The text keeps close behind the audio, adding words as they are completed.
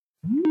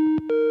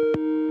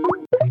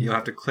You'll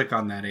have to click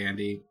on that,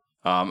 Andy.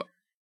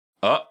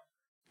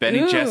 Benny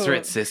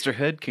Gesserit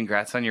Sisterhood,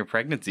 congrats on your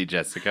pregnancy,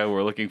 Jessica.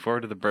 We're looking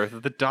forward to the birth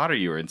of the daughter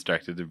you were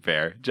instructed to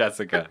bear,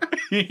 Jessica.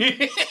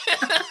 The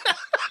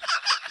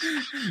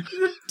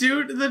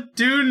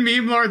Dune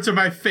meme lords are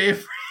my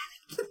favorite.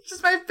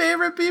 Just my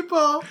favorite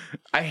people.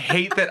 I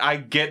hate that I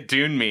get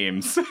Dune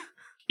memes.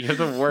 You're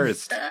the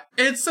worst.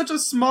 It's such a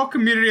small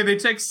community, and they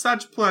take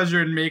such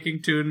pleasure in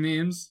making Dune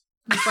memes.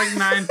 It's like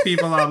 9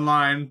 people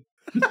online.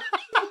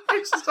 They're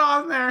just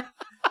on there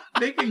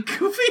making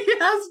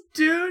goofy-ass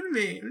Dune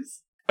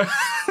memes. It's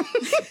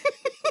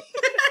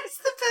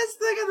the best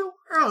thing in the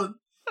world.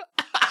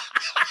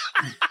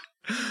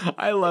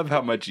 I love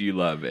how much you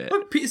love it.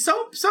 Look,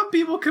 some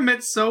people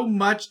commit so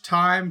much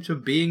time to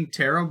being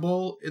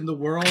terrible in the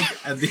world,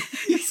 and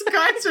these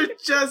guys are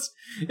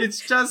it's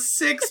just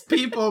 6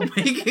 people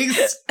making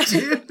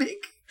stupid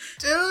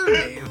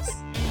memes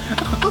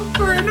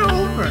over and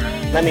over.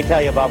 Let me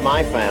tell you about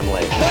my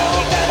family.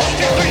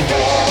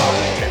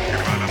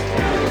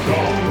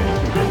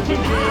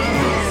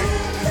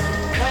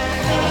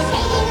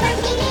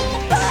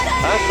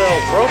 I sell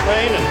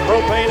propane and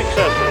propane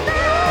accessories.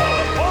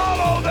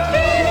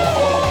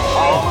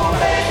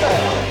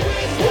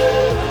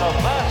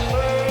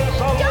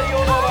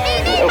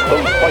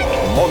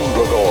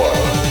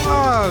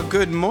 Oh,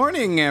 good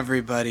morning,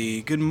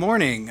 everybody. Good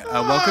morning.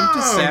 Welcome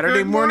to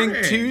Saturday Morning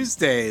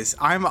Tuesdays.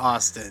 I'm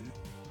Austin.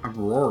 I'm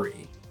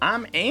Rory.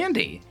 I'm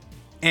Andy.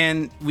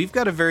 And we've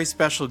got a very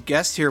special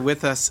guest here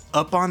with us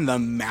up on the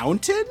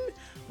mountain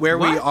where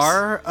What? we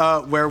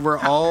are, where we're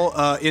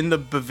all in the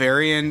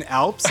Bavarian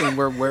Alps and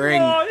we're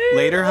wearing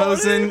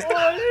lederhosen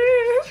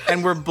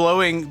and we're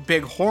blowing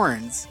big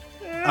horns.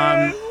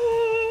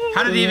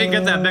 How did he even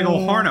get that big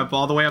old horn up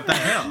all the way up that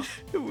hill?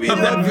 We Up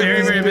that have very,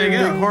 these very big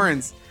hill.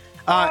 horns.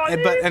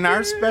 And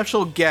our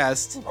special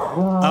guest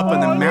up in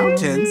the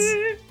mountains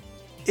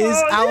is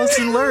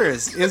Allison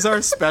Lurs. Is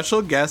our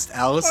special guest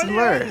Allison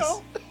Lurs?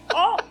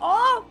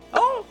 Hello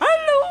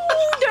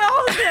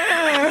down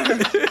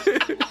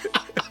there.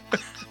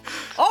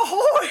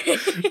 Ahoy!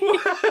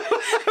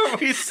 Are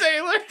we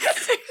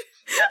sailors?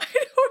 I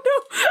don't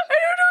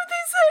know what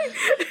they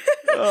say.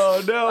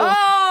 Oh, no.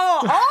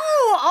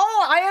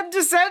 Oh, I am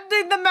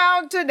descending the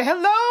mountain.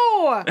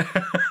 Hello.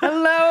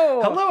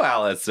 Hello. Hello,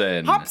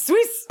 Allison. Hop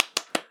Swiss.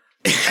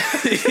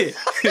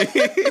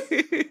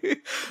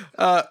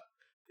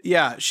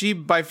 Yeah, she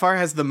by far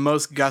has the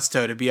most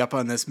gusto to be up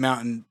on this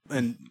mountain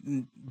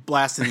and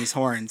blasting these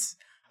horns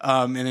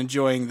and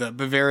enjoying the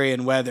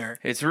Bavarian weather.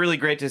 It's really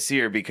great to see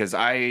her because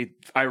I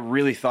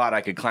really thought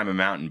I could climb a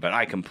mountain, but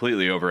I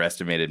completely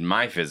overestimated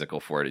my physical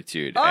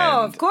fortitude. Oh,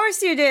 and of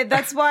course you did.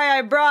 That's why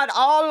I brought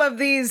all of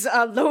these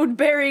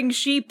load-bearing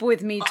sheep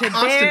with me to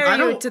Austin, bear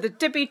you to the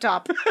tippy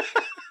top.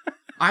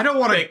 I don't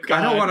want Thank to.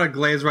 I don't God. want to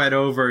glaze right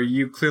over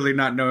you. Clearly,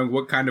 not knowing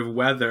what kind of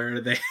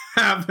weather they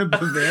have in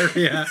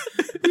Bavaria.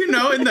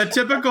 In the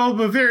typical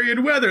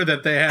Bavarian weather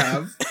that they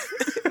have.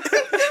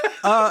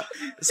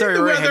 Sorry,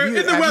 The Ray, weather, have you,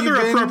 in the have weather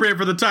you been, appropriate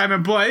for the time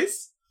and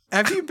place.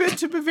 Have you been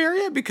to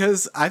Bavaria?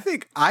 Because I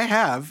think I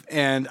have,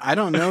 and I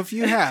don't know if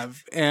you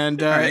have, and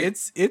Right.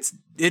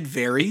 it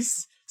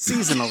varies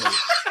seasonally.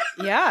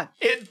 Yeah,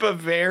 it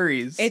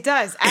Bavaries. it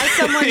does. As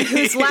someone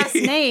whose last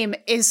name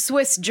is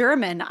Swiss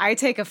German, I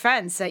take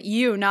offense at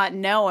you not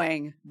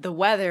knowing the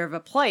weather of a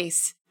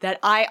place that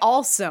I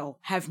also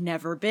have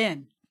never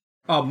been.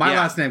 Oh, my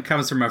Yeah. last name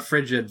comes from a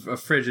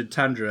frigid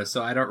tundra,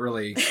 so I don't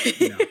really.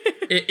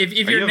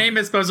 If your name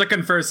is supposed to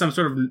confer some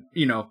sort of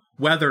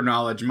weather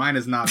knowledge, mine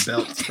is not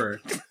built for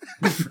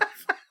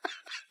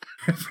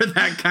for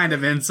that kind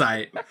of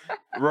insight.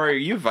 Rory, are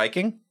you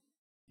Viking?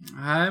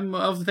 I'm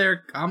of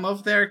their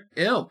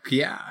ilk.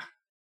 Yeah,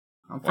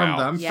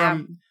 Wow.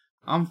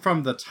 I'm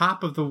from the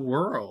top of the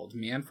world,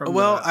 man.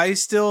 I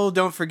still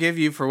don't forgive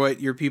you for what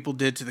your people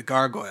did to the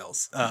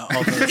gargoyles all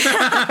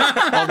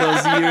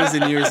those years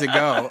and years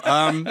ago.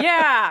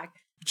 Yeah.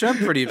 Which I'm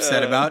pretty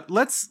upset about.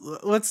 Let's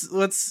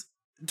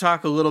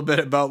talk a little bit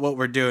about what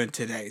we're doing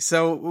today.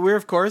 So we're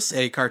of course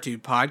a cartoon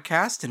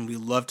podcast, and we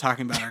love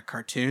talking about our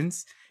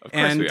cartoons. Of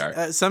course we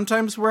are.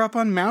 Sometimes we're up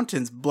on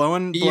mountains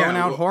blowing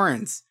out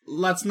horns.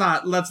 Let's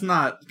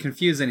not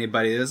confuse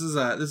anybody. This is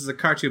a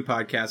cartoon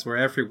podcast where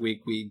every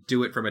week we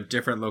do it from a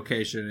different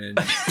location. And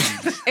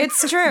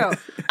It's true.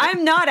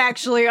 I'm not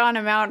actually on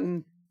a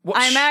mountain. What?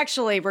 I'm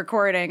actually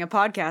recording a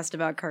podcast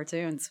about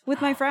cartoons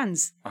with my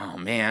friends. Oh,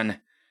 man.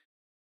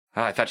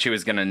 Oh, I thought she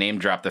was going to name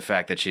drop the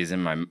fact that she's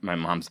in my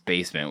mom's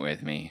basement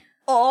with me.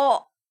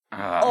 Oh,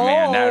 Oh,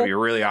 man, that would be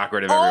really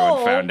awkward if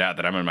everyone found out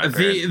that I'm in my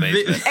parents'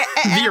 basement.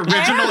 the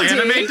original Andy.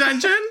 anime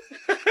dungeon.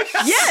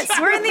 yes,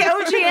 we're in the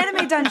OG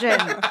anime dungeon.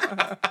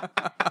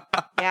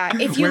 Yeah,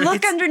 if you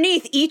look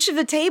underneath each of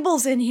the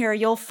tables in here,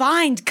 you'll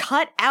find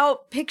cut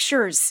out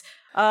pictures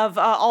of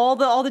all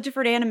the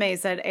different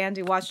animes that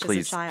Andy watched as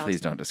a child.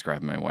 Please don't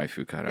describe my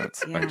waifu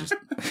cutouts. Yeah. I just...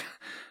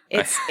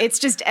 It's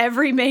just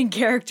every main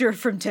character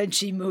from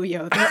Tenchi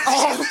Muyo.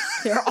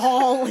 They're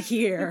all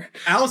here.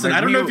 Allison, I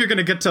don't know if you're going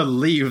to get to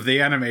leave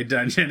the anime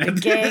dungeon. The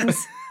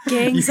gangs.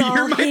 Gang's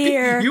all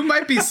here. You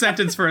might be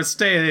sentenced for a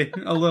stay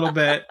a little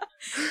bit.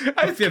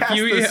 A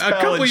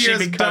couple she years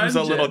becomes dungeon.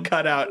 a little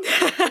cutout.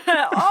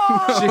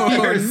 Oh,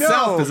 She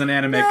herself is an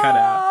anime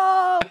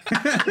cutout.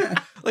 no.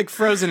 Like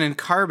frozen in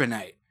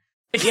carbonite.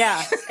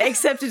 Yeah,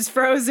 except it's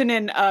frozen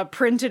in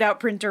printed out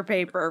printer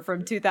paper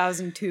from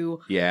 2002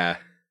 Yeah.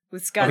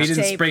 with scotch He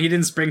didn't tape. spring. He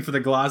didn't spring for the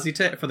glossy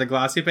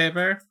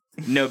paper.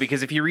 No,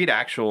 because if you read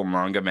actual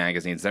manga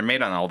magazines, they're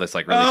made on all this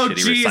like really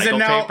shitty recycled and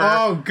now paper.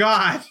 oh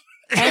god.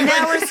 And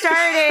now we're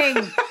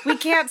starting. We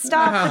can't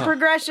stop the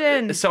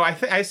progression. So I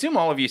assume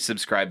all of you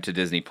subscribed to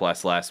Disney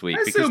Plus last week.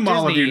 I because assume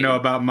all of Disney- you know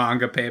about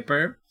manga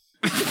paper.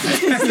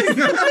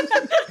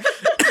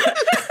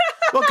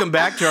 Welcome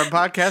back to our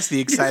podcast, The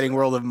Exciting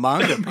World of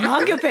Manga.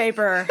 Manga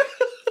paper.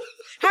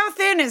 How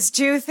thin is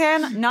too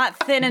thin? Not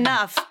thin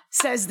enough,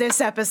 says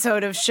this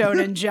episode of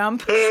Shonen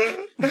Jump.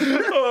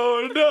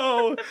 Oh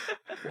no!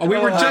 We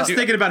were just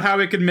thinking about how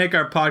we could make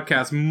our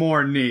podcast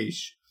more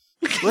niche.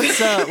 Let's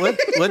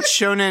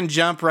Shonen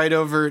jump right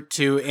over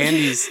to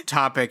Andy's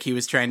topic he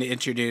was trying to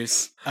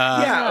introduce.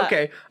 Yeah,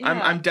 okay. yeah.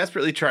 I'm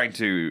desperately trying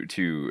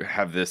to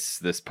have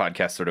this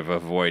podcast sort of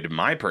avoid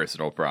my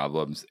personal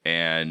problems,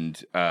 and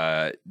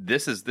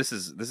this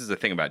is a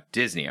thing about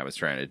Disney I was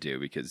trying to do,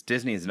 because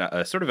Disney is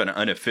not sort of an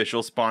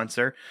unofficial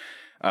sponsor.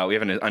 We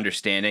have an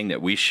understanding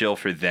that we shill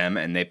for them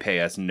and they pay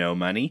us no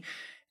money.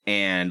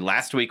 And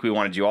last week we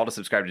wanted you all to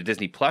subscribe to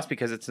Disney Plus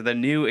because it's the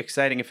new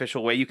exciting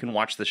official way you can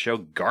watch the show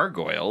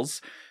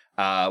Gargoyles,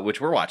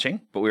 which we're watching.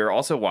 But we are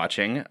also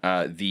watching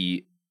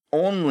the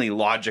only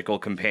logical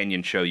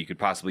companion show you could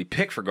possibly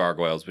pick for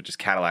Gargoyles, which is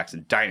Cadillacs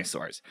and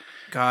Dinosaurs.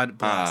 God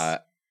bless.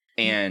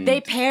 And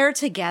They pair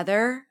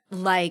together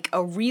like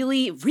a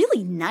really,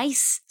 really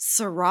nice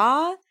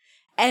Syrah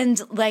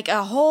and like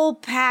a whole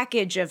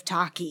package of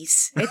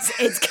Takis.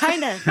 It's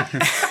kind of,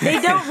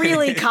 they don't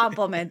really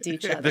complement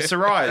each other. the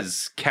Syrah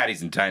is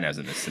caddies and dinos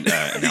in this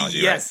analogy,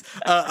 Yes.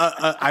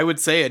 I would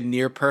say a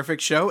near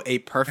perfect show, a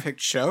perfect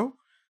show.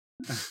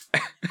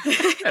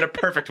 right? And a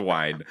perfect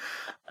wine.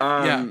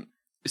 Yeah.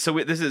 So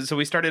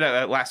we started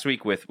last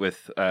week with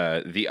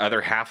the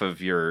other half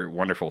of your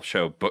wonderful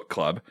show, Book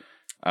Club.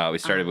 We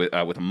started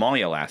with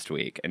Amalia last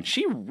week, and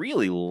she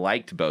really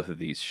liked both of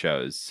these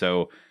shows.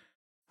 So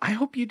I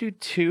hope you do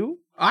too.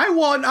 I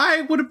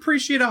would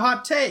appreciate a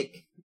hot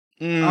take.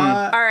 All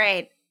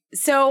right.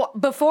 So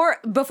before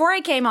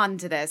I came on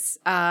to this,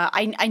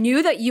 I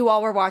knew that you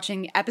all were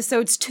watching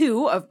episodes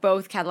 2 of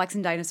both Cadillacs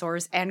and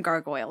Dinosaurs and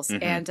Gargoyles,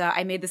 and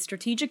I made the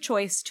strategic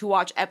choice to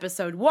watch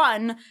episode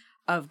 1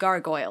 of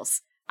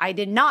Gargoyles. I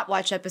did not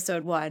watch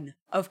episode 1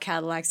 of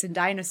Cadillacs and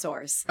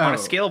Dinosaurs. On a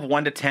scale of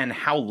 1 to 10,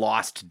 how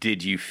lost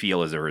did you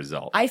feel as a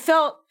result? I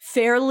felt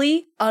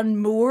fairly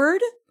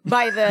unmoored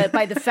by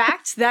the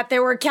fact that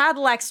there were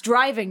Cadillacs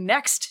driving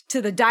next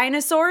to the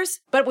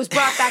dinosaurs, but it was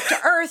brought back to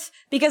Earth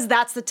because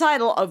that's the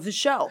title of the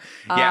show.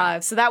 Yeah.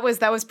 So that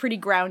was pretty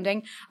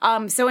grounding.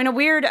 So in a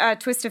weird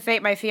twist of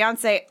fate, my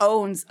fiance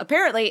owns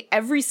apparently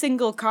every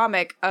single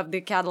comic of the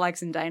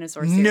Cadillacs and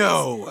Dinosaurs series.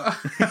 No.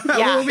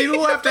 Yeah. Well, maybe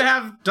we'll have to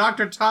have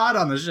Dr. Todd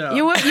on the show.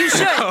 You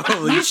should.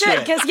 Holy You should. shit.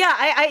 Because, yeah,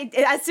 I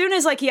as soon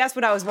as, like, he asked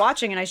what I was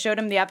watching and I showed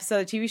him the episode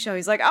of the TV show,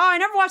 he's like, oh, I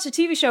never watched a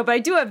TV show, but I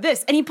do have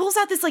this. And he pulls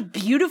out this, like,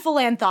 beautiful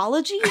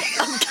anthology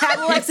of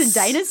Cadillacs and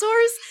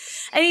Dinosaurs.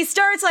 And he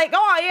starts like,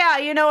 oh, yeah,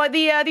 you know,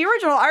 the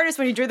original artist,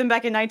 when he drew them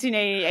back in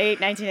 1988,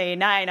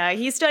 1989,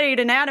 he studied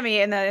anatomy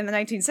in the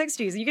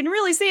 1960s. You can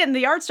really see it in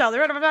the art style.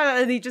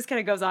 And he just kind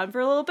of goes on for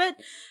a little bit.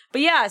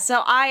 But, yeah,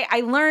 so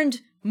I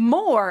learned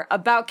more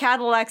about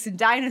Cadillacs and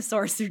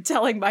Dinosaurs through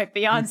telling my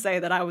fiance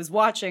that I was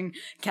watching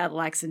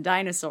Cadillacs and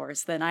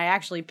Dinosaurs than I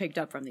actually picked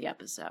up from the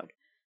episode.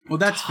 Well,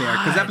 that's fair,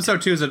 because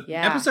episode two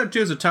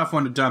is a tough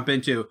one to dump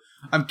into.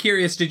 I'm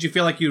curious, did you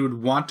feel like you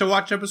would want to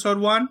watch episode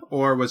 1,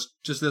 or was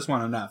just this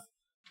one enough?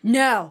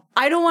 No,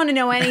 I don't want to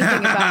know anything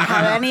about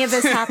how any of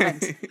this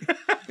happened.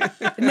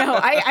 No,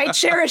 I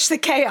cherish the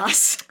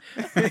chaos.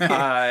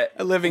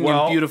 Living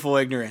in beautiful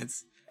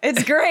ignorance.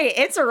 It's great.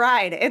 It's a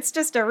ride. It's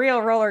just a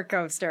real roller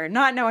coaster,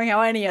 not knowing how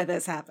any of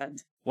this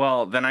happened.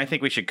 Well, then I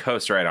think we should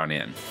coast right on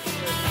in.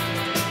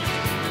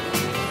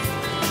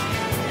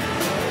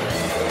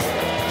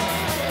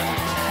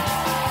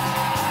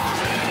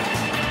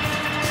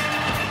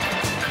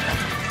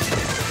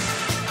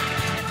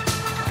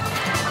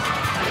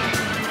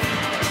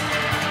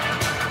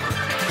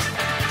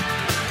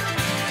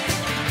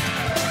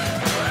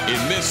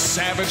 In this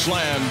savage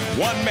land,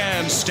 one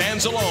man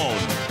stands alone,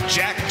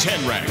 Jack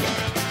Tenrek,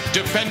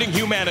 defending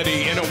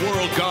humanity in a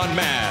world gone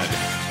mad.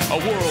 A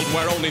world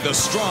where only the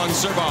strong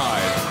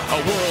survive. A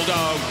world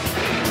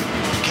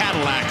of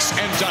Cadillacs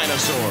and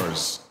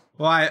dinosaurs.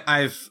 Well,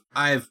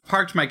 I've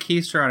parked my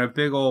keister on a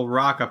big old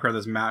rock up here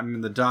this mountain,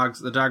 and the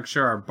dogs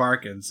sure are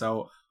barking.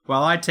 So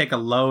while I take a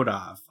load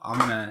off,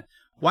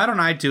 why don't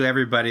I do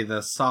everybody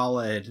the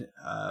solid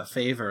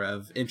favor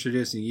of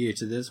introducing you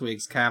to this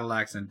week's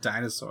Cadillacs and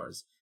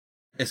Dinosaurs.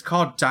 It's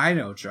called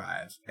Dino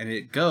Drive, and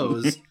it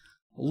goes a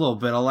little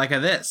bit like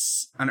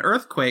this. An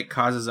earthquake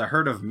causes a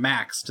herd of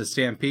Macs to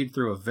stampede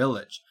through a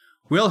village.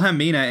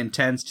 Wilhelmina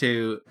intends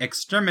to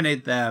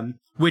exterminate them,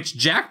 which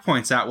Jack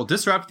points out will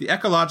disrupt the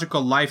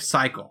ecological life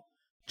cycle.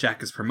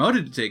 Jack is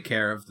promoted to take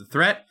care of the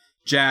threat.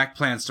 Jack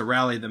plans to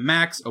rally the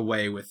Max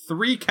away with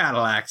 3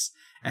 Cadillacs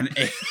and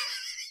 8...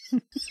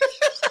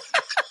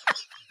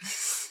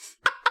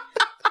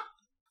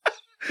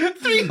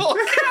 Three whole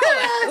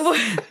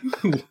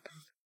Cadillacs.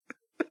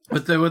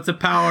 with the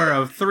power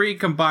of 3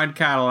 combined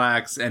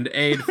Cadillacs and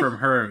aid from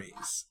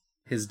Hermes,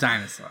 his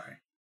dinosaur.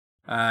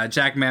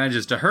 Jack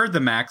manages to herd the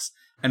Max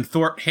and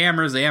thwart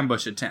Hammer's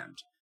ambush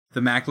attempt.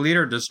 The Mac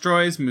leader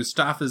destroys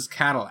Mustafa's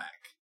Cadillac.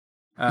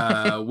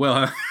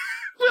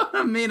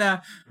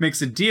 Wilhelmina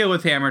makes a deal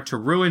with Hammer to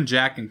ruin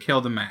Jack and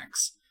kill the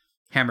Max.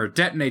 Hammer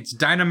detonates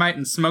dynamite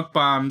and smoke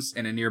bombs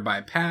in a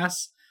nearby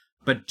pass,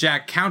 but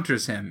Jack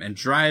counters him and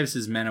drives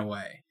his men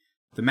away.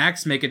 The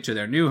Max make it to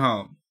their new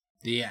home.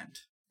 The end.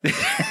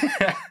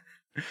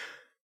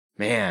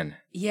 Man.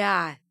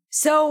 Yeah.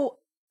 So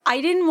I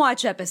didn't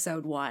watch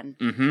episode 1.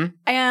 Mm-hmm.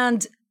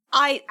 And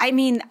I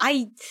mean,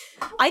 I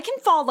can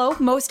follow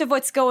most of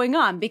what's going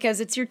on because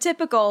it's your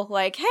typical,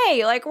 like,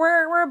 hey, like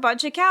we're a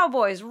bunch of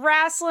cowboys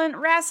wrestling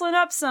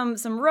up some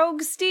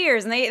rogue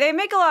steers, and they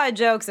make a lot of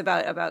jokes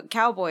about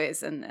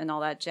cowboys and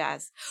all that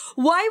jazz.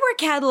 Why were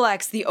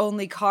Cadillacs the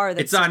only car that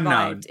It's unknown.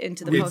 survived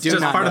into the It's post? just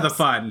not part of know. the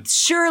fun.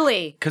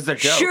 Surely, 'Cause they're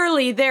dope.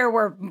 surely there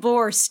were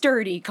more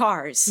sturdy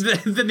cars.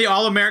 Than the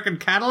all-American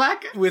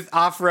Cadillac? With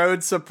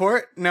off-road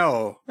support?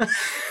 No.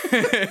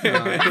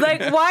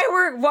 Like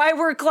why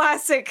were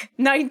classic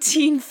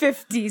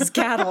 1950s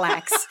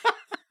Cadillacs?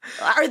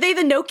 Are they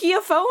the Nokia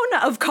phone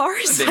of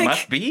cars? They Like,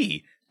 must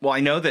be. Well,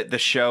 I know that the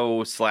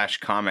show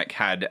 / comic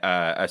had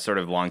a sort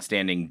of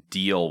long-standing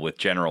deal with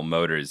General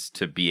Motors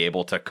to be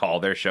able to call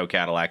their show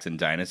Cadillacs and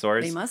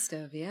Dinosaurs. They must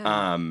have,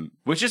 yeah.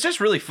 Which is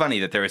just really funny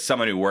that there was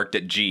someone who worked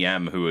at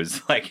GM who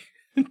was like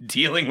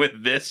dealing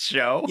with this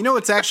show. You know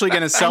what's actually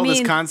going to sell this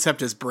mean-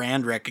 concept is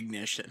brand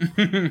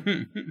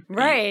recognition.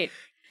 Right.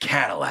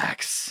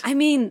 Cadillacs. I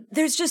mean,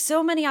 there's just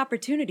so many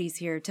opportunities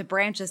here to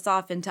branch us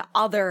off into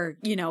other,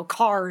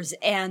 cars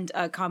and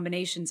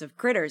combinations of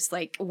critters.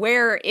 Like,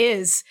 where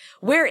is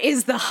the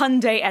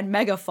Hyundai and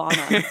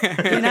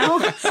megafauna? You know?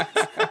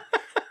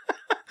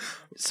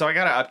 So I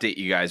gotta update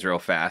you guys real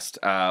fast.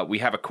 We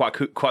have a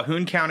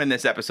Quahoon count in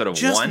this episode of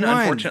Just one,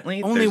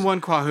 unfortunately. Only There's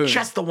one Quahoon.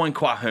 Just the one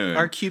Quahoon.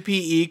 Our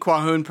QPE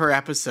Quahoon per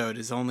episode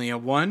is only a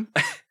 1.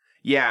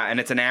 Yeah, and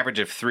it's an average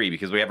of 3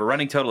 because we have a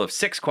running total of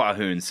 6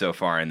 Quahoons so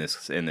far in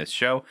this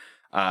show.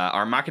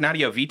 Our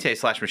Machinatio Vitae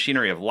 /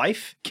 Machinery of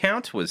Life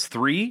count was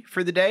 3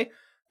 for the day.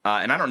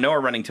 And I don't know our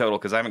running total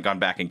because I haven't gone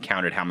back and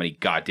counted how many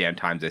goddamn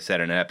times I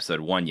said in episode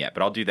 1 yet,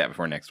 but I'll do that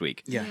before next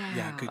week. Yeah,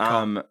 good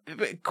call.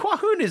 But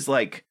Quahoon is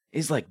like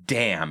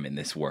damn in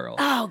this world.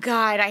 Oh,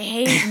 God, I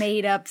hate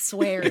made-up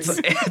swears.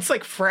 It's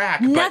like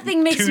frack. Nothing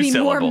but makes 2 me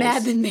more syllables.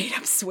 mad than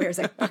made-up swears.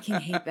 I fucking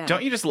hate that.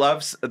 Don't you just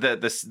love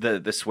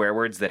the swear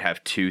words that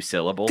have 2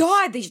 syllables?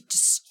 God, they're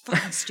just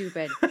fucking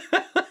stupid.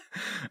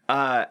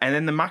 And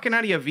then the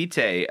Machinatio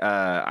Vitae,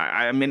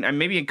 I mean,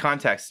 maybe in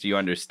context you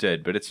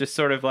understood, but it's just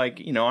sort of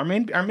like, our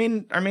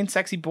main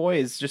sexy boy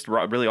is just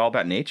really all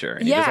about nature,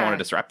 and he doesn't Yeah. want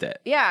to disrupt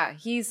it. Yeah,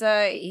 he's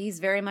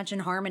very much in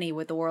harmony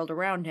with the world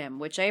around him,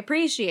 which I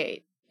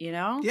appreciate.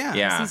 Yeah.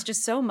 Yeah. He's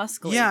just so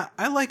muscly. Yeah,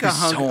 I like a He's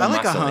hunk. so I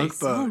like a muscly. hunk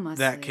So boat muscly.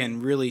 that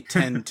can really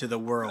tend to the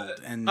world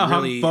and A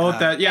really hunk boat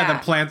that yeah.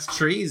 that plants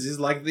trees. He's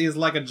like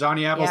a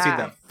Johnny Appleseed Yeah.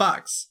 that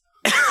fucks.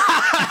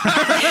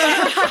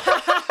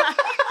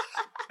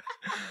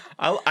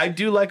 I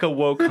do like a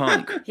woke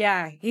hunk.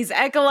 Yeah, he's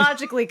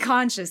ecologically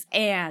conscious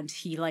and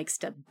he likes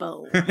to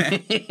bow.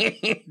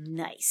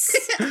 Nice.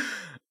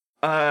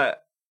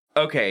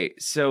 Okay,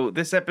 so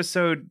this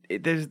episode,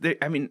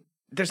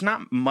 there's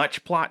not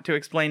much plot to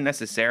explain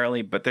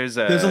necessarily, but there's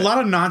There's a lot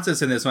of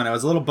nonsense in this one. I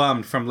was a little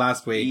bummed from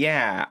last week.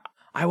 Yeah,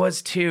 I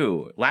was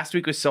too. Last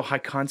week was so high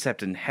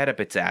concept and head up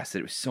its ass that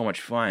it was so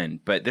much fun.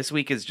 But this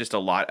week is just a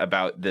lot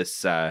about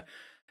this,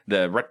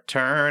 the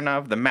return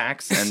of the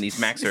Max, and these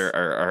Max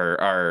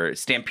are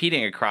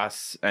stampeding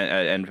across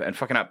and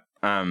fucking up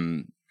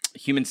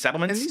human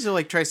settlements. And these are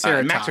like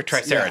triceratops. Max are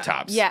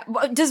triceratops. Yeah.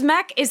 Well,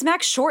 is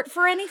Mac short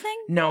for anything?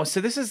 No,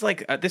 so this is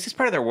like this is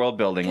part of their world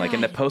building. Like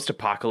in the God.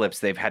 post-apocalypse,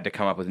 they've had to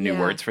come up with new Yeah.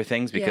 words for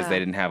things because Yeah. they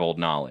didn't have old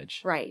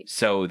knowledge. Right.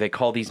 So they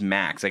call these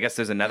Max. I guess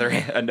there's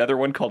another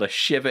one called a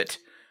Shivet.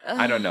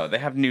 I don't know. They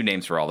have new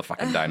names for all the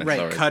fucking dinosaurs.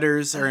 Right,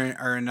 cutters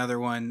are another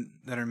one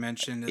that are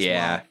mentioned as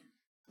Yeah. well.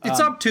 It's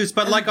obtuse,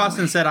 but like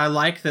Austin said, I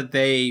like that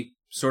they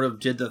sort of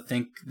did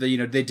they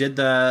did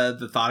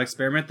the thought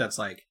experiment that's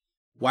like,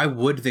 why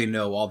would they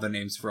know all the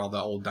names for all the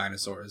old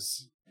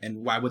dinosaurs?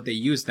 And why would they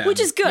use them?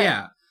 Which is good.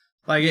 Yeah.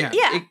 Like, Yeah.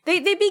 Yeah, they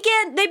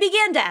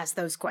began to ask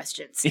those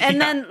questions,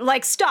 and then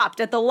stopped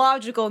at the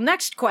logical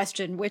next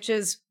question, which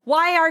is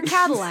why are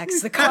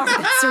Cadillacs the car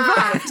that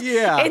survived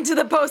Yeah. into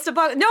the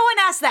post-apocalypse? No one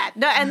asked that,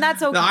 no, and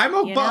that's okay. No,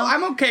 I'm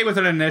I'm okay with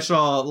an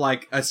initial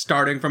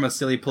starting from a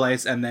silly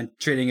place and then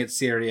treating it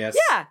serious.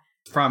 Yeah.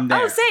 From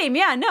there. Oh, same.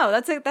 Yeah, no,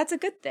 that's a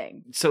good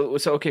thing. So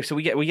okay. So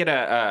we get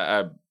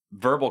a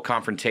verbal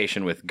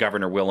confrontation with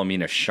Governor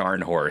Wilhelmina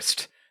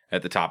Scharnhorst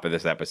at the top of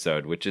this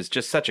episode, which is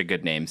just such a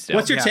good name still.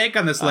 What's your take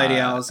on this lady,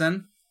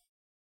 Allison?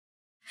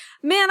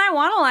 Man, I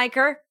want to like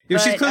her. Yeah,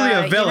 she's but,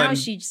 clearly a villain. You know,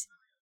 she's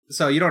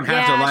So you don't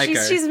have to like her.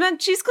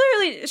 she's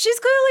clearly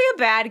a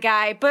bad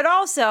guy, but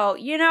also,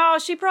 you know,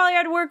 she probably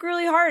had to work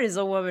really hard as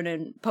a woman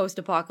in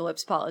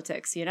post-apocalypse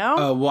politics, you know?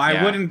 Oh, well, I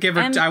Yeah. wouldn't give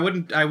her. And- I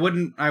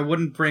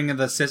wouldn't bring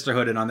the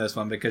sisterhood in on this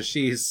one because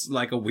she's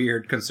like a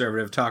weird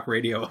conservative talk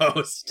radio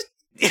host.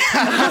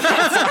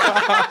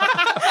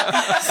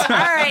 All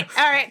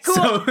right, cool.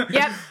 So-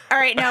 Yep. All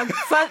right, now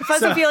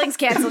fuzzy feelings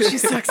canceled. She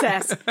sucks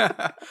ass.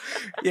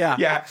 Yeah.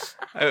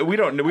 Yeah, we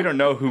don't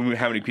know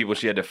how many people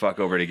she had to fuck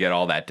over to get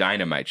all that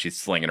dynamite she's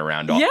slinging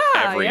around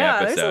every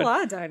episode. There's a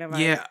lot of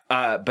dynamite. Yeah.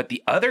 But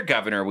the other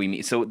governor we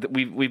meet, so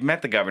we've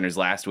met the governors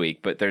last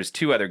week, but there's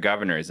two other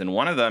governors, and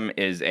one of them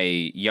is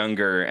a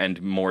younger and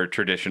more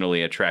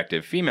traditionally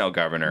attractive female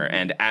governor,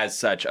 and as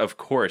such, of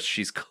course,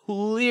 she's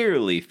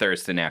clearly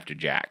thirsting after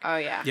Jack. Oh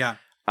yeah. Yeah.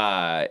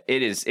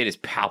 It is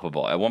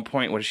palpable. At one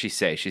point, what does she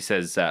say? She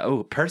says,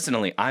 "Oh,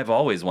 personally, I've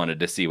always wanted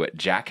to see what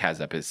Jack has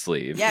up his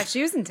sleeve." Yeah,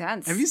 she was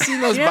intense. Have you seen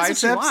those She knows what she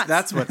biceps? wants.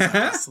 That's what's on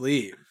his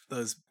sleeve.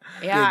 Those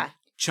Yeah. big,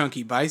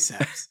 chunky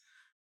biceps.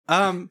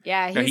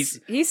 Yeah, No,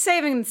 he's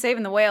saving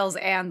the whales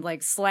and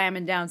like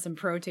slamming down some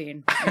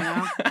protein, you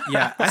know?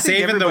 Yeah. I think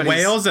Saving the everybody's-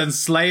 whales and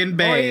slaying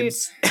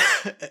babes.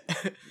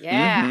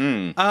 Yeah.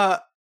 Mhm.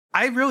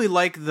 I really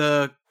like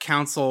the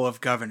Council of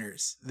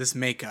Governors, this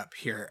makeup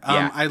here.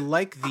 Yeah. I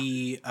like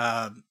the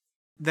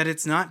that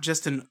it's not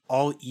just an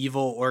all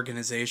evil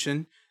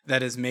organization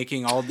that is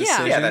making all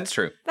decisions. Yeah, that's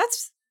true.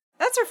 That's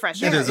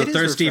refreshing. It is a it is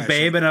thirsty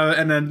refreshing. babe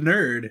and a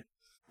nerd.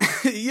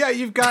 Yeah,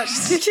 you got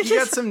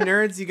some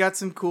nerds, you got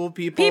some cool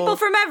people. People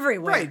from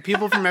everywhere. Right,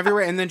 people from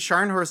everywhere, and then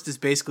Scharnhorst is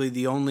basically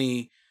the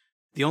only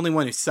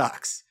one who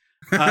sucks.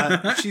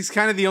 She's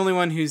kind of the only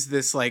one who's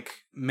this like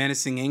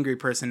menacing, angry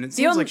person. It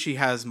seems only- like she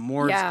has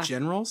more Yeah.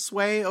 general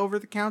sway over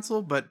the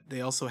council, but they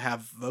also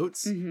have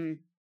votes. Mm-hmm.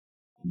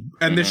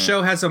 And the Mhm.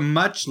 show has a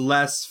much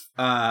less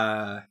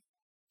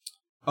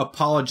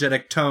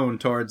apologetic tone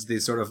towards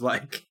these sort of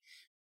like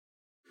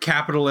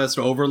capitalist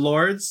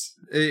overlords.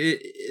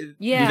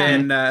 Yeah.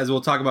 Than, as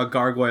we'll talk about,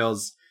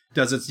 Gargoyles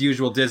does its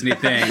usual Disney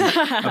thing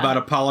about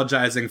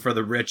apologizing for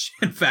the rich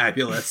and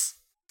fabulous.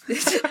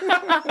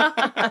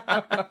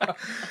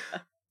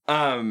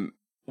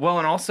 Well,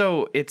 and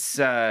also it's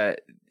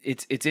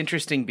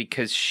interesting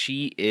because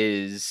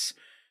she's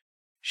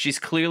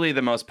clearly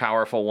the most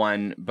powerful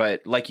one,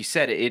 but like you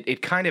said,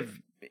 it kind of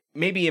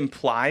maybe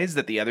implies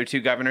that the other two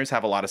governors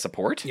have a lot of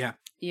support. Yeah.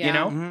 Yeah. You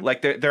know, Mhm.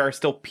 like there are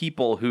still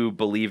people who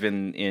believe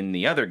in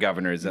the other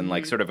governors and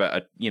like sort of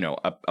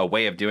a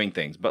way of doing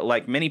things. But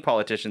like many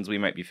politicians we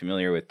might be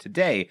familiar with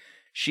today,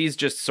 she's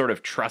just sort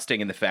of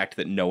trusting in the fact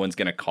that no one's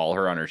going to call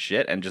her on her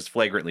shit and just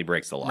flagrantly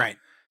breaks the law. Right.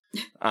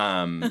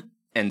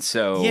 And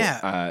so,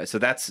 Yeah.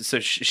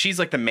 she's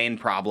like the main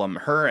problem.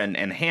 Her and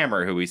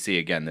Hammer, who we see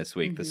again this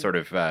week, the sort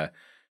of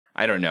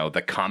I don't know,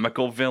 the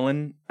comical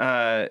villain.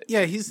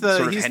 Yeah, he's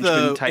sort of the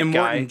henchman type Immortan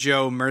guy.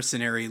 Joe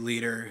mercenary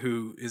leader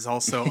who is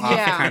also off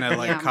Yeah, kind of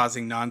like yeah.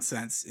 causing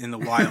nonsense in the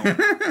wild.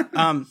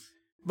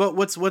 But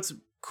what's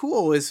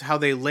cool is how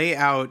they lay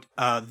out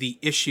the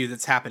issue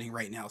that's happening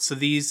right now. So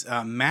these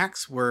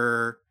Macs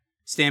were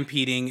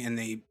stampeding and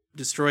they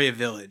destroy a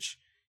village,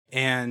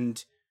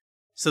 and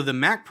so the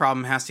Mac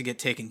problem has to get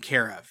taken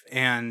care of.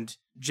 And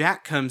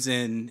Jack comes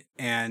in,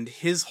 and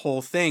his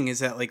whole thing is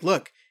that like,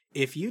 look,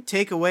 if you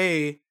take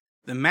away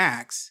the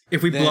Macs,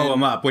 If we then- blow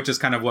them up, which is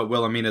kind of what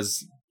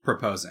Wilhelmina's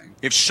proposing.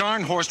 If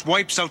Scharnhorst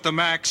wipes out the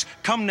Macs,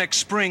 come next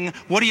spring,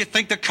 what do you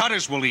think the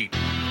cutters will eat?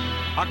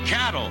 Our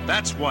cattle,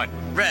 that's what.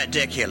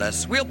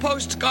 Ridiculous. We'll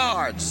post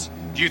guards.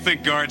 Do you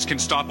think guards can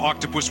stop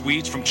octopus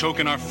weeds from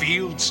choking our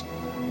fields?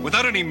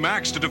 Without any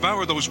Macs to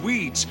devour those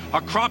weeds,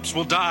 our crops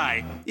will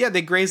die. Yeah,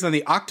 they graze on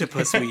the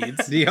octopus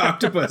weeds. The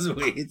octopus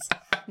weeds.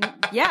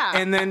 Yeah.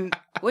 And then,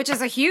 Which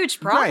is a huge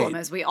problem, Right.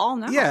 as we all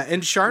know. yeah,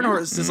 and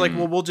Scharnhorst is like,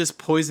 well, we'll just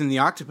poison the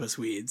octopus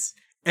weeds.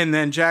 And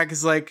then Jack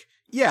is like,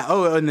 yeah,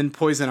 oh, and then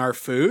poison our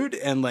food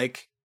and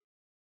like,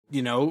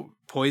 you know,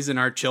 poison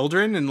our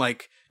children. And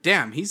like,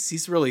 damn,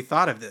 he's really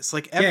thought of this.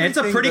 Like, Yeah, it's a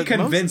everything pretty that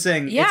most-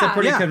 convincing. It's a Yeah.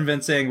 pretty Yeah.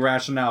 convincing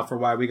rationale for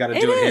why we got to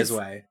It do it his is.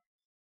 way.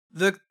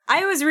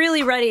 I was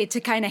really ready to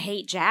kind of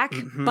hate Jack,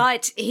 Mm-hmm.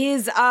 but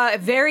his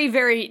very,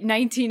 very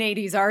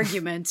 1980s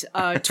argument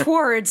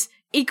towards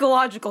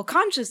ecological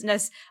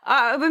consciousness made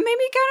me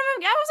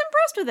I was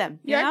impressed with him.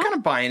 You Yeah, know? I'm kind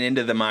of buying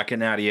into the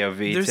Machinatio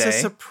Vitae. There's a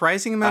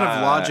surprising amount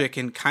of logic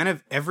in kind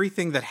of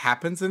everything that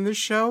happens in this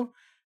show.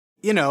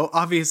 You know,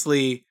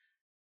 obviously,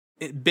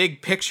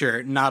 big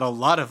picture, not a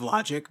lot of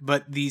logic,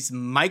 but these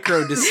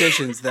micro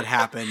decisions that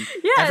happen,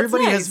 Yeah, it's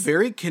everybody has nice.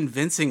 very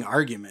convincing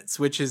arguments,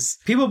 which is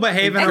People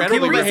behave in Incredibly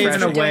a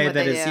refreshing. way What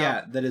that they is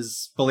do. that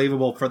is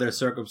believable for their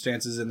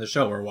circumstances in the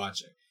show we're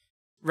watching.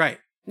 right.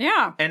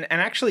 Yeah. And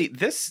actually,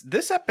 this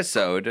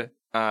episode,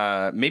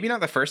 maybe not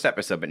the first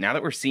episode, but now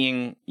that we're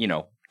seeing,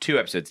 2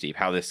 episodes deep,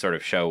 how this sort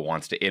of show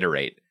wants to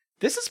iterate,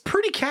 this is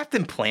pretty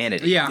Captain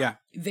Planet. Yeah. Yeah.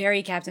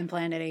 Very Captain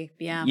Planet-y.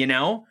 Yeah. You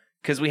know?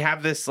 because we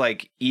have this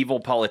like evil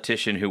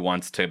politician who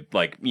wants to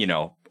like, you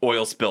know,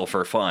 oil spill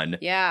for fun.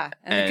 Yeah,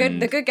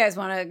 and the good guys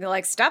want to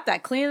like stop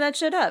that, clean that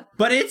shit up.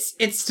 But it's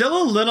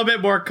still a little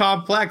bit more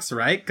complex,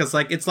 right? Because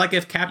like it's like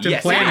if Captain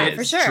Yes, Planet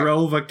for sure.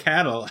 drove a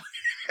Cadillac.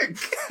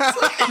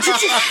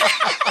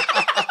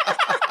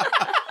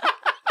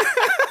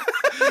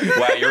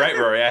 Wow, you're right,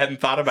 Rory. I hadn't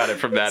thought about it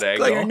from that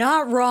angle. You're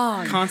not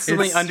wrong.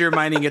 Constantly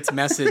undermining its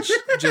message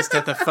just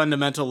at the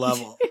fundamental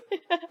level.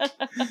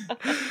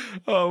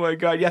 Oh my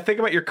god. Yeah, think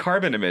about your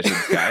carbon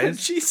emissions,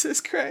 guys. Jesus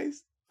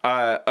Christ.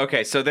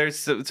 Okay, so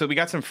we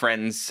got some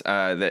friends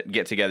that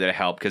get together to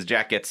help because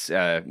Jack gets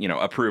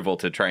approval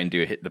to try and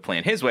do the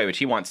plan his way, which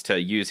he wants to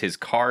use his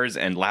cars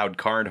and loud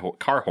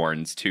car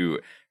horns to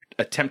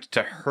attempt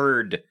to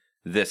herd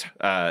this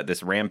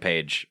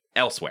rampage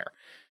elsewhere.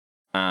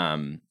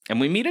 And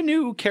we meet a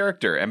new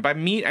character, and by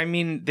meet I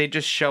mean they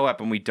just show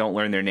up and we don't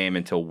learn their name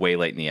until way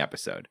late in the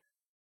episode.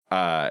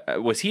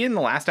 Was he in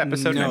the last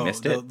episode and I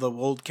missed it? The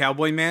old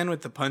cowboy man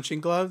with the punching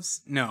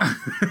gloves? No.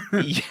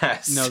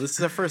 Yes. No, this is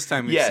the first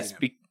time we've seen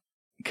him.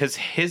 Because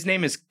his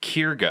name is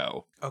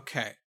Kirgo.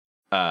 Okay.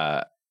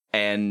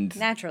 And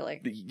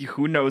Naturally.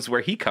 Who knows where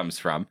he comes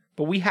from,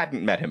 but we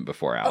hadn't met him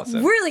before,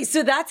 Allison. Really?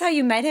 So that's how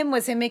you met him?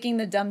 Was him making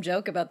the dumb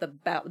joke about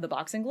the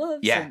boxing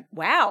gloves? Yeah.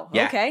 Wow.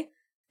 Yeah. Okay.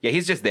 Yeah,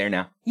 he's just there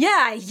now.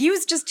 Yeah, he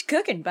was just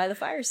cooking by the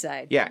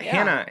fireside. Yeah.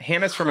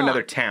 Hannah's from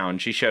another town.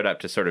 She showed up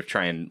to sort of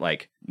try and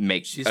like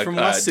make from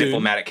a Wassoon.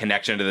 diplomatic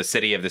connection to the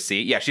city of the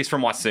sea. Yeah, she's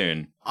from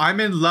Wassoon. I'm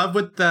in love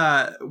with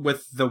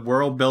the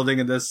world building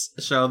in this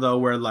show though,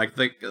 where like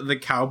the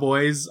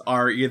cowboys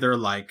are either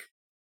like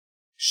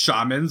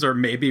shamans or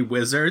maybe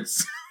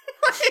wizards.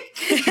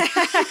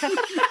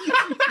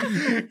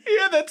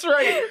 Yeah, that's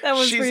right. That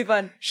was pretty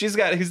fun.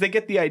 They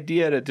get the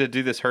idea to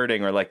do this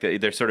herding, or like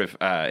they're sort of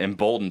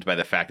emboldened by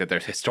the fact that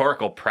there's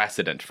historical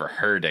precedent for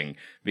herding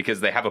because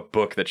they have a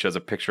book that shows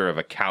a picture of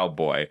a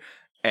cowboy.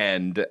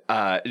 And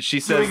she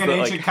says Doing an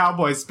ancient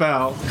cowboy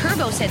spell.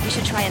 Kirbo said we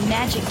should try a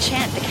magic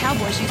chant the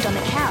cowboys used on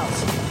the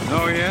cows.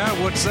 Oh, yeah?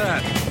 What's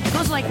that? It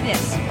goes like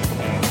this.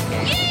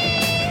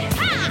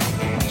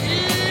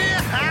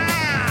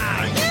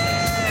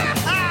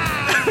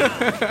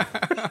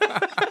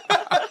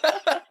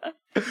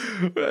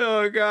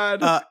 Oh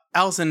god.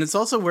 Allison, it's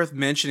also worth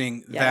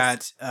mentioning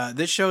that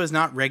this show is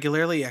not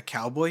regularly a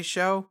cowboy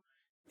show.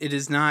 It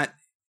is not.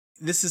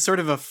 This is sort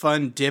of a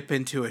fun dip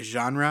into a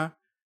genre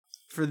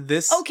for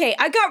this. Okay,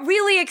 I got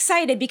really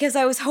excited because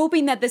I was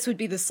hoping that this would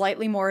be the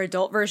slightly more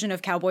adult version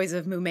of Cowboys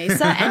of Moo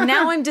Mesa, and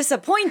now I'm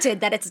disappointed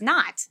that it's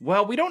not.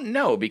 Well, we don't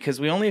know because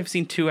we only have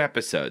seen 2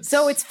 episodes.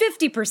 So it's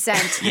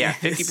 50%. Yeah,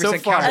 50% So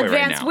far. cowboy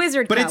Advanced right now.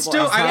 Wizard But Cowboys. it's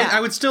still, Yeah.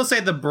 I would still say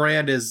the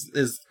brand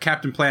is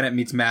Captain Planet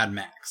meets Mad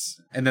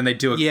Max, and then they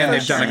do Yeah,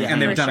 they've done for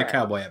a sure.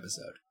 cowboy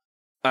episode.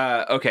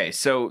 Okay,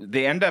 so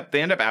they end up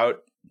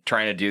out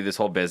trying to do this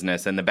whole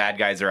business, and the bad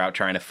guys are out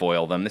trying to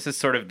foil them. This is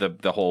sort of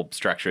the whole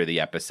structure of the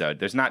episode.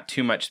 There's not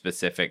too much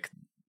specific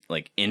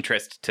like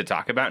interest to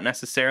talk about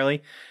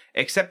necessarily,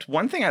 except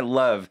one thing I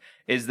love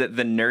is that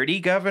the nerdy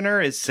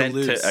governor is sent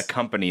Toulouse. to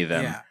accompany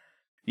them. Yeah.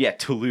 Yeah,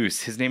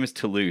 Toulouse. His name is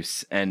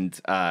Toulouse,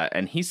 and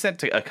he's sent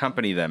to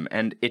accompany them,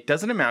 and it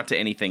doesn't amount to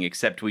anything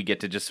except we get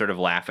to just sort of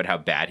laugh at how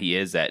bad he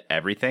is at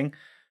everything.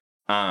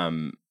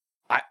 I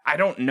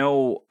don't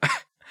know.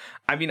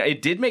 I mean,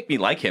 it did make me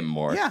like him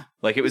more. Yeah.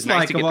 Like it was He's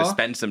nice to get to likable.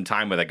 spend some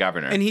time with a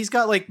governor. And he's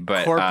got like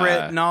But,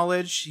 corporate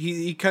knowledge.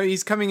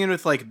 He's coming in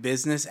with like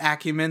business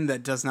acumen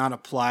that does not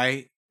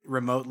apply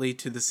remotely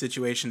to the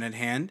situation at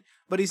hand.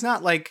 But he's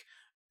not like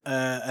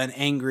an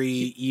angry,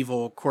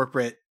 evil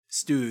corporate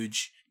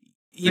stooge.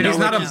 He's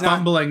not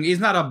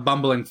a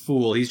bumbling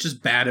fool. He's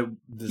just bad at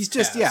this He's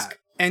just task.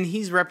 and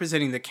he's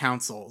representing the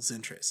council's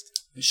interest.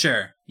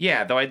 Sure.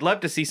 Yeah, though I'd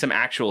love to see some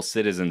actual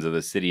citizens of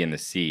the city and the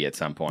sea at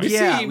some point. We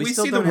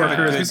still see the don't have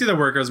workers. good- We see the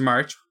workers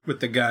march with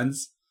the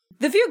guns.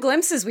 The few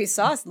glimpses we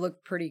saw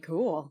looked pretty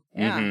cool.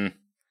 Yeah. Mm-hmm.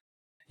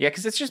 Yeah,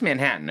 because it's just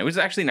Manhattan. It was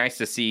actually nice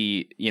to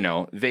see,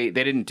 they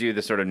didn't do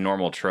the sort of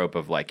normal trope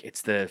of like,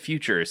 it's the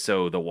future,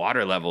 so the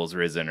water level's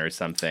risen or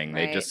something.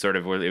 Right. They just sort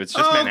of were, it was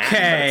just Manhattan. but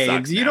Okay, it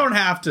sucks you now. don't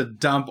have to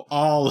dump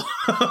all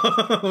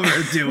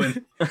over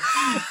doing.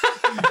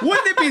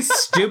 Wouldn't it be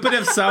stupid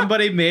if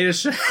somebody made a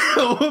show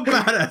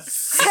about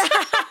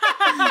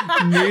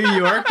New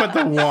York, but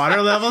the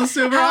water level's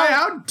super high?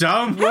 How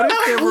dumb! What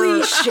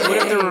Cliche.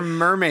 if there were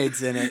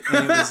mermaids in it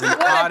and it was an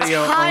What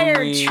audio a tired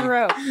only?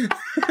 trope.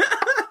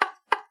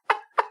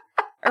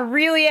 A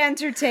really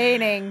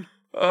entertaining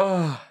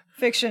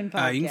fiction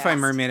podcast. You can find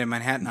Mermaid in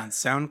Manhattan on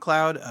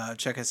SoundCloud.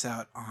 Check us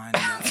out on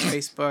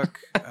Facebook.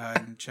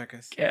 And check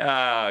us.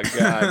 Oh,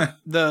 God.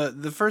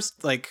 The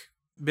first like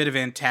bit of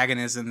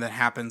antagonism that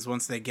happens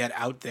once they get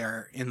out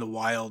there in the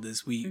wild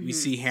is we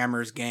see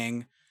Hammer's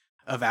gang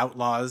of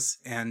outlaws,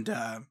 and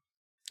they're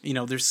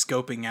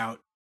scoping out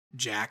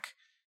Jack,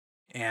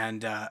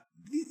 and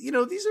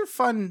these are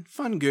fun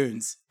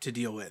goons to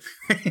deal with.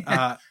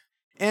 But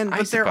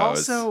they're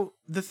suppose. also,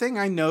 the thing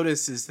I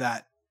notice is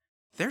that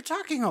they're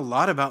talking a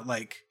lot about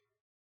like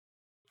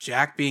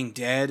Jack being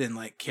dead and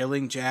like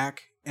killing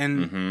Jack,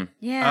 And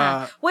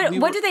Yeah.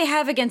 What do they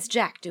have against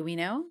Jack? Do we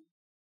know?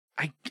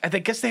 I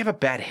guess they have a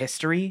bad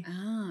history.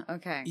 Oh,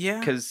 okay. yeah,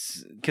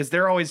 Because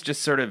they're always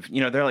just sort of,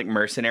 they're like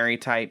mercenary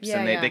types, Yeah,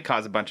 and yeah. they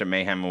cause a bunch of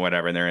mayhem or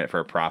whatever, and they're in it for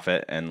a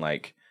profit, and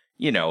like,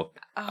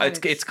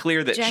 it's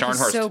clear that Jack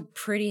Scharnhorst. is so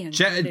pretty and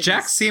good.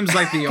 Jack seems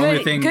like the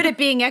only thing. Good at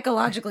being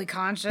ecologically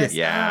conscious.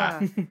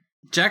 Yeah.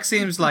 Jack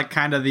seems like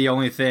kind of the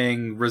only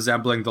thing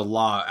resembling the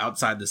law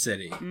outside the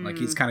city. Like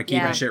he's kind of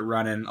keeping yeah. shit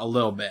running a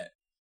little bit.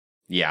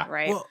 Yeah.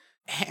 Right. well,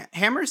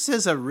 Hammer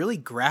says a really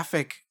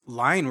graphic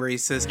line where he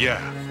says, Yeah,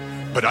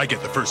 but I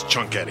get the first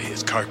chunk out of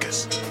his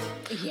carcass.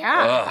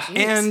 yeah. Ugh. Jeez.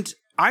 and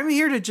I'm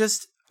here to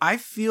I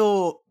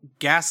feel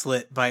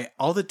gaslit by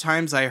all the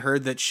times I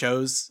heard that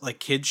shows, like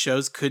kids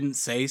shows, couldn't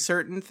say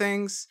certain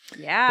things.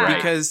 yeah. Right.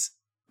 Because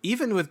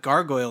even with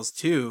Gargoyles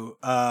too,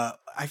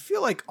 I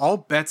feel like all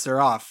bets are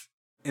off.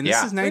 And this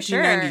Yeah. is For sure.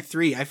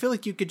 1993. I feel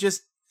like you could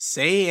just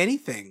say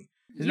anything.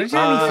 Is You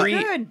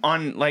 1993 could.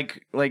 on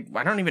like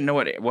I don't even know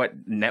what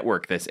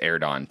network this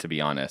aired on, to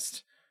be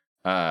honest.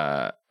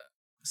 Wasn't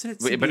it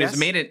CBS? But it's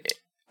made it.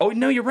 Oh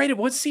no, you're right. It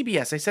was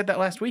CBS. I said that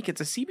last week. It's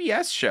a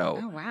CBS show.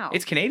 Oh, wow.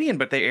 It's Canadian,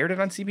 but they aired it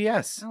on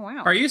CBS. Oh,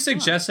 wow. Are you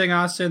suggesting,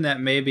 Austin, that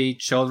maybe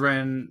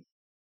children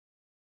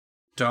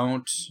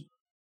don't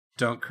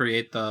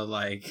create the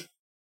like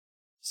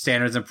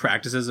standards and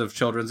practices of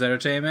children's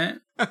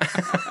entertainment?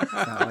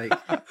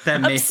 That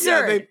may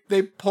Absurd.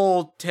 They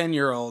poll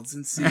 10-year-olds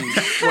and see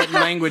what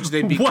language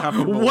they'd be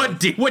comfortable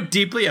with. what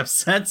deeply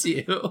upsets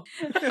you?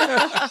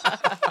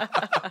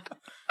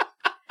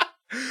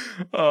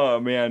 Oh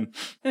man.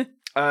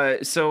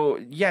 So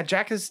yeah,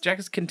 Jack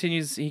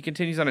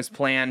continues on his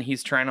plan.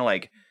 He's trying to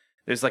like,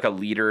 there's like a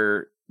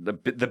leader, the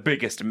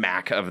biggest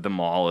Mac of them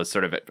all is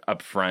sort of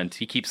up front.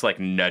 He keeps like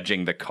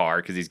nudging the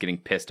car because he's getting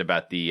pissed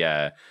about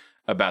the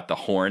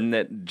horn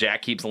that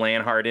Jack keeps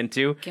laying hard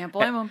into. Can't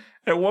blame him.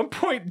 At one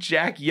point,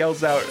 Jack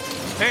yells out,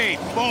 Hey,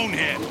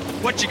 bonehead,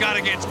 what you got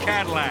against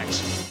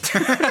Cadillacs?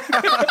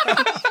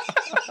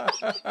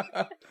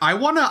 I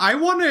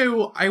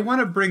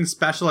wanna bring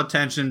special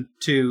attention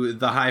to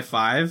the high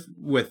five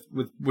with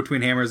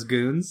between Hammer's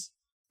goons.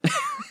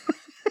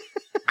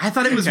 I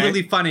thought it was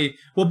really funny.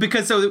 Well,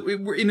 because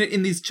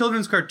in these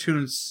children's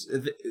cartoons,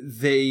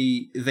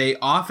 they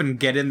often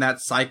get in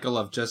that cycle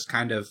of just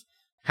kind of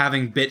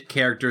having bit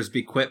characters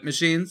be quip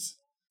machines.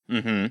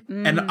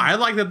 mm-hmm. And I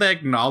like that they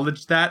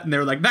acknowledged that, and they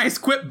were like, "Nice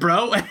quip,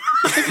 bro."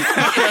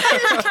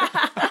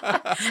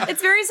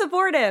 It's very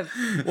supportive.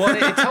 Well,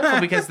 it's helpful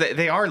because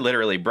they are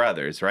literally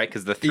brothers, right?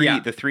 Because the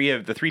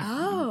three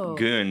Oh.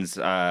 goons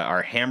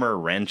are Hammer,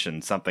 Wrench,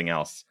 and something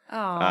else.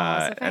 Oh,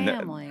 it's a and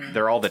family.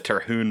 they're all the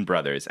Terhune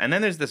brothers. And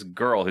then there's this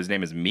girl whose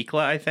name is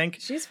Mikla, I think.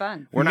 She's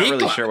fun. We're not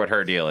really Mikla. sure what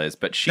her deal is,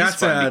 but she's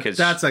fun because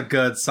that's a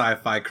good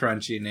sci-fi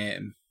crunchy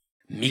name.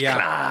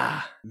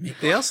 Mikla.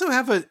 They also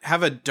have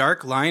a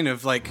dark line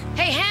of like,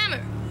 Hey,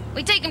 Hammer,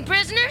 we taking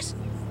prisoners?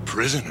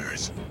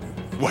 Prisoners?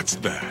 What's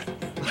that?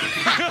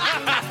 ha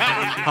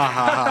ha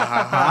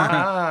ha ha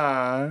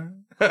ha.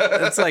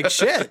 That's like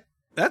shit.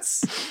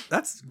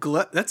 That's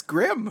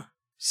grim.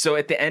 So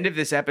at the end of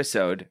this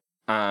episode,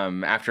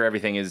 after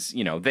everything is,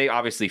 they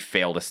obviously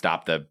fail to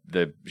stop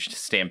the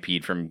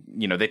stampede from,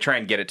 they try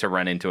and get it to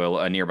run into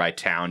a nearby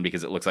town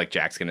because it looks like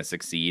Jack's going to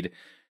succeed.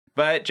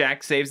 But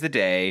Jack saves the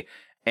day,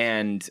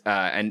 and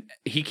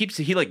he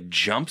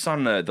jumps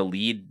on the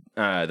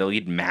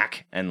lead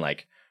Mac and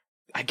like,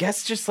 I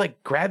guess just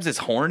like grabs his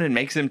horn and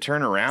makes him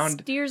turn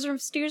around.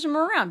 Steers him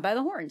around by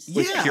the horns.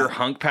 With pure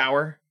hunk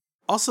power.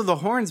 Also, the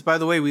horns, by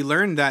the way, we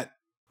learned that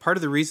part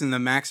of the reason the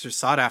Macs are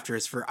sought after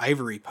is for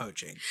ivory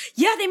poaching.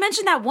 Yeah, they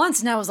mentioned that once,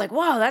 and I was like,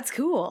 "Wow, that's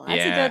cool.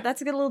 That's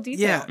a good little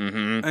detail." Yeah,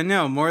 Mm-hmm. I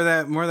know more of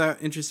that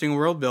interesting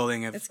world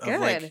building of, It's of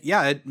like, good.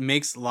 yeah, it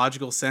makes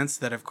logical sense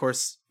that of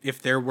course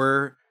if there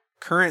were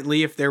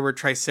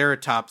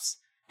Triceratops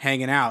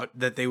hanging out,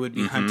 that they would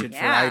be hunted for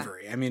Yeah.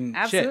 ivory. I mean,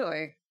 shit.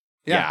 Absolutely.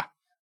 Yeah.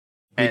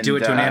 We do it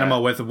to an And,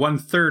 animal with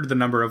 1/3 the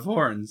number of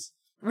horns.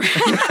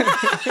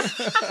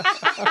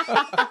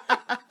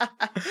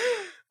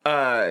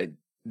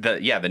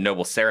 The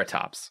noble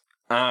Ceratops.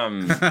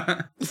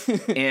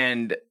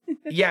 And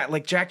yeah,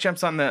 like Jack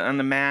jumps on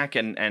the Mac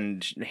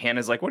and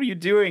Hannah's like, "What are you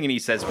doing?" And he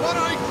says, "What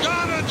I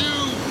gotta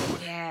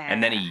do." Yeah.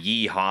 And then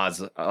he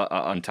yeehaws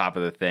on top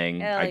of the thing.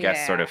 Hell I guess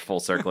yeah. sort of full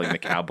circling the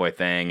cowboy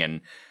thing,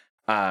 and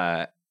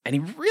he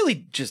really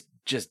just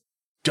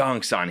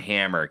dunks on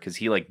Hammer because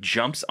he like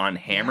jumps on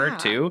Hammer Yeah.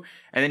 too,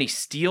 and then he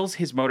steals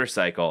his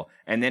motorcycle,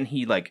 and then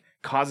he like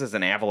causes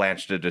an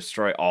avalanche to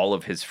destroy all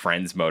of his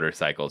friends'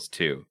 motorcycles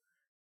too.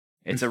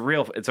 It's a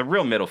real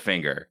middle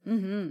finger.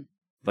 Mm-hmm.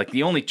 Like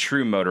the only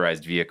true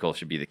motorized vehicle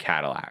should be the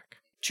Cadillac.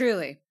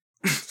 Truly.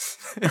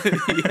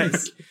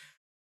 Yes.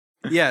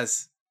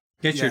 Yes.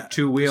 Get your Yeah.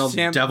 two-wheeled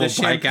devil the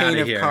bike out champagne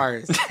of here.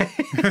 Cars.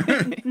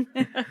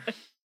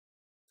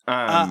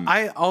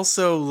 I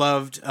also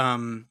loved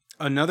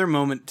another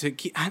moment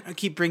I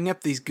keep bringing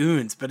up these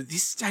goons, but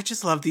I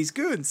just love these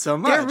goons so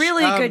much. They're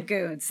really good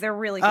goons. They're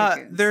really good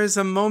goons. There's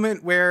a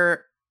moment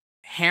where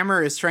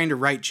Hammer is trying to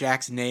write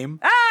Jack's name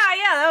Ah,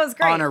 yeah, that was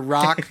great. on a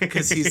rock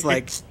because he's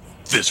like,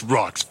 This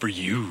rock's for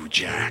you,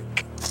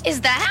 Jack.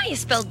 Is that how you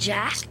spell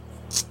Jack?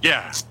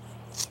 Yeah.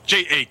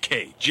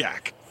 J-A-K,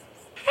 Jack.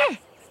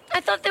 I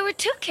thought there were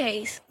 2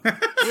 Ks.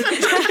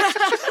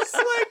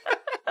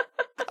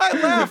 I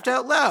laughed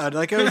out loud,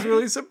 like I was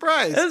really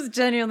surprised. It was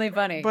genuinely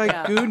funny.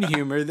 By goon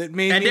humor that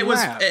made me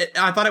laugh.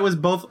 I thought it was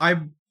both. I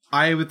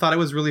thought it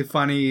was really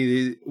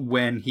funny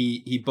when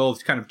he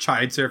both kind of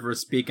chides her for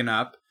speaking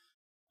up,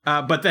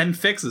 but then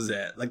fixes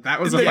it. Like that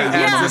was a funny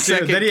moment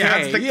too. Then he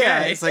adds the K.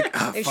 Yeah, it's like,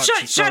 oh,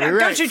 fuck, shut up! Right.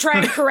 Don't you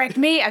try and correct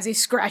me as he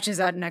scratches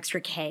out an extra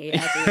K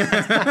at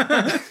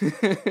the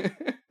end.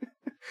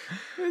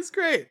 It's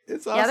great.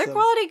 It's awesome. Yeah, they're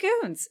quality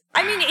goons.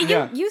 I mean,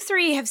 you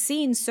three have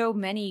seen so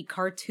many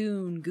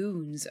cartoon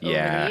goons over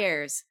the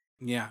years.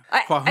 Yeah.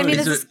 I mean,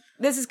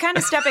 this is kind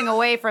of stepping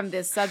away from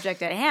this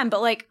subject at hand,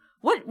 but like,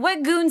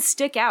 what goons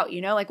stick out?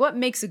 You know, like what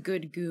makes a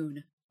good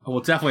goon? Well,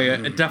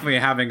 definitely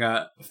having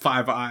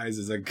 5 eyes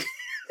is a. Dr.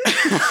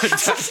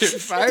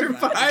 Five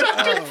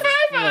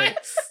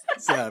Eyes.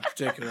 It's a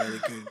particularly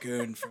good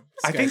goon from.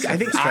 I think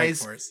Strike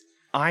Force.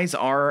 Eyes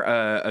are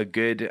a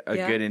good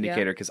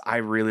indicator because I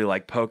really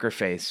like Poker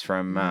Face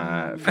from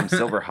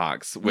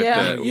Silverhawks with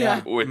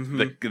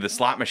the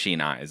slot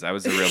machine eyes. I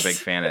was a real big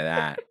fan of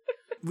that.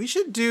 We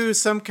should do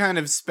some kind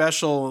of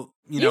special,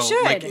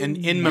 like an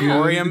in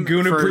memoriam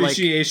Goon for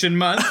Appreciation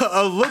Month.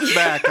 A look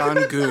back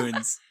on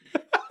goons.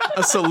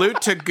 A salute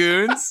to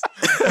goons.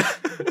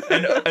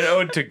 An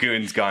ode to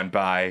goons gone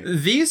by.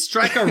 These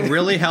strike a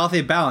really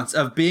healthy balance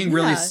of being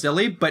really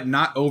silly but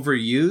not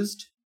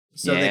overused.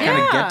 So they kind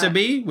of get to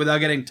be without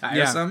getting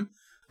tiresome.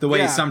 The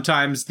way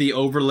sometimes the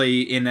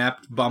overly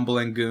inept,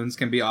 bumbling goons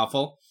can be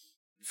awful.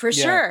 For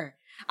sure.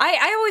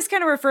 I always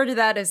kind of refer to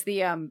that as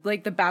the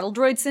like the battle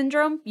droid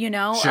syndrome,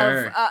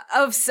 Sure.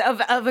 of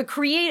a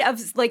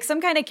like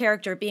some kind of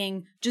character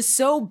being just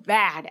so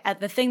bad at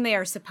the thing they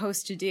are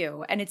supposed to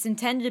do, and it's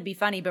intended to be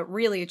funny, but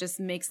really it just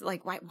makes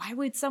like why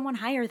would someone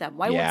hire them?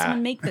 Why would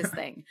someone make this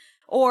thing?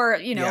 Or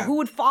who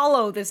would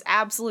follow this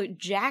absolute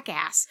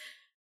jackass?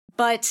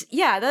 But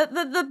yeah,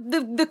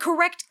 the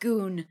correct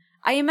goon,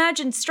 I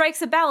imagine,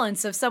 strikes a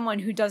balance of someone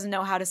who doesn't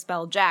know how to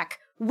spell Jack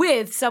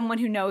with someone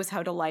who knows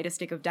how to light a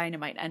stick of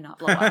dynamite and not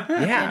blow up.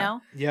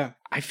 Yeah.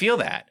 I feel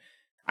that.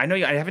 I know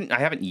I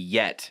haven't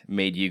yet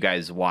made you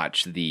guys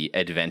watch The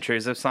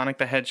Adventures of Sonic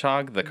the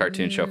Hedgehog, the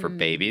cartoon show for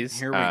babies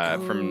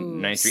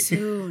from '93.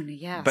 Soon,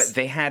 yes. But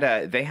they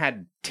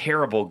had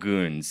terrible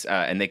goons,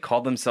 and they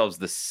called themselves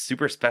the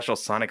Super Special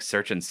Sonic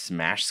Search and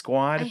Smash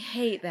Squad. I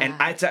hate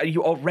that. And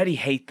you already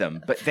hate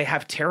them, but they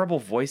have terrible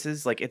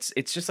voices. Like it's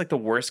just like the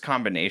worst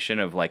combination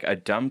of like a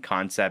dumb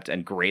concept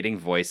and grating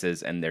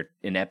voices, and they're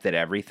inept at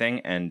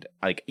everything. And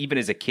like even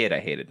as a kid,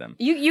 I hated them.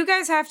 You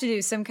guys have to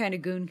do some kind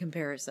of goon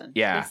comparison.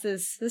 Yeah,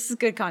 this is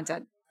good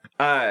content.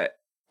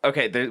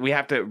 Okay,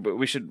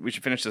 we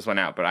should finish this one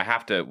out, but I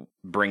have to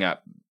bring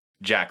up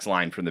Jack's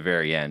line from the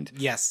very end.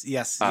 Yes.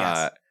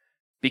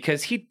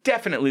 Because he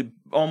definitely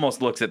almost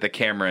looks at the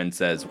camera and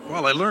says,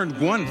 "Well, I learned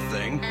one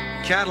thing: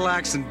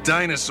 Cadillacs and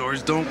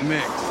dinosaurs don't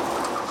mix."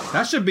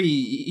 That should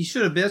be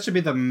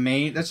the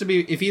main. That should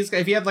be if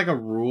he had like a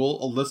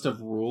list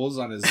of rules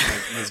on his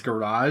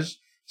garage.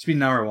 Should be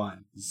number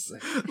 1.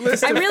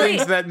 I'm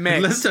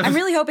I'm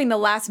really hoping the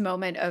last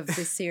moment of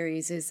this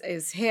series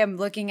is him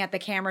looking at the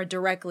camera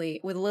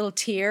directly with a little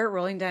tear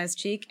rolling down his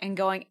cheek and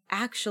going,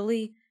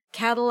 "Actually,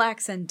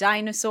 Cadillacs and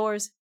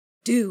dinosaurs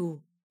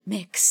do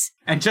mix."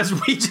 And he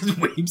just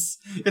weeps.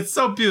 It's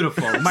so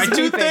beautiful. My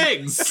 2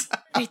 things.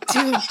 They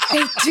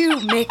do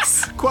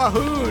mix.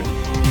 Quahoon.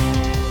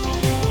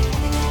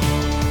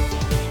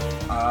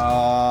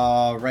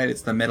 All right,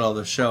 it's the middle of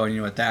the show, and you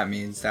know what that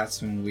means.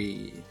 That's when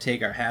we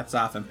take our hats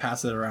off and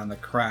pass it around the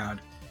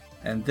crowd.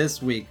 And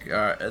this week,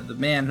 the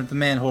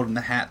man holding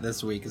the hat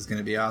this week is going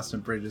to be Austin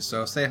Bridges.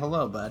 So say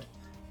hello, bud.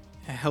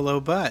 Hello,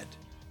 bud.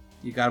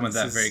 You got him with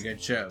that very good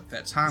joke.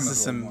 That time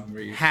was some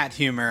hat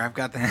humor. I've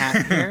got the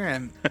hat here.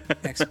 I'm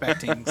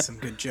expecting some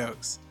good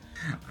jokes.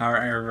 All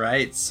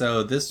right.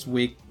 So this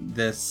week,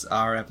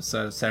 our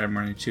episode of Saturday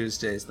Morning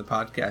Tuesdays, the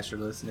podcast you're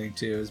listening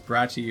to, is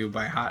brought to you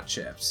by Hot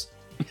Chips.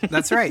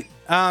 That's right.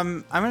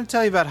 I'm going to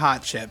tell you about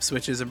Hot Chips,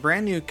 which is a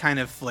brand new kind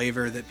of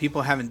flavor that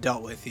people haven't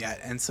dealt with yet.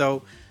 And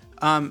so,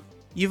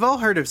 you've all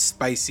heard of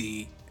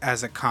spicy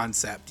as a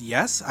concept.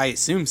 Yes, I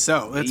assume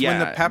so. It's when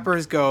the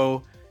peppers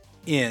go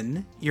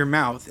in your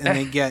mouth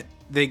and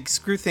they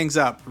screw things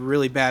up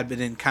really bad, but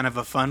in kind of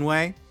a fun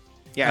way.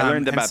 Yeah, I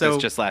learned about this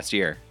just last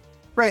year.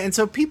 Right, and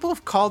so people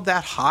have called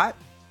that hot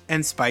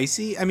and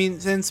spicy. I mean,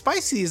 then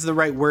spicy is the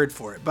right word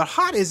for it, but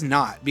hot is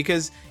not,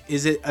 because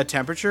is it a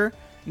temperature?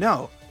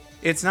 No,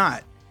 it's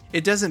not.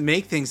 It doesn't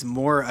make things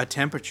more a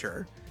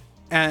temperature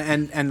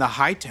and the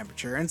high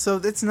temperature, and so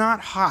it's not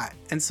hot.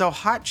 And so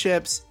Hot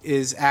Chips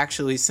is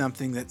actually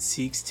something that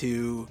seeks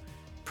to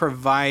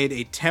provide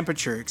a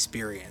temperature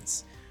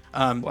experience.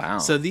 Wow.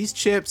 So these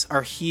chips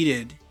are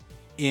heated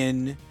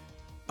in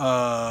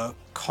a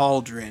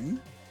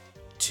cauldron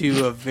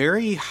to a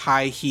very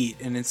high heat,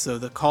 and so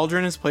the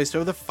cauldron is placed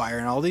over the fire,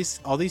 and all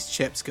these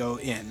chips go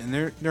in, and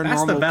they're That's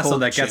normal the vessel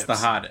cold that chips. gets the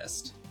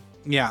hottest.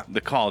 Yeah.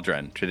 The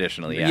cauldron,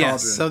 traditionally, yeah.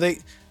 Yes. So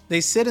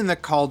they sit in the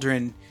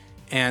cauldron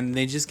and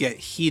they just get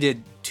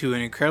heated to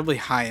an incredibly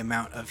high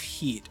amount of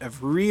heat,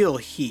 of real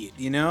heat,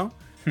 you know?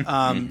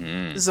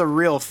 This is a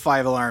real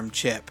 5-alarm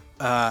chip.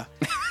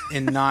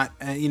 And not,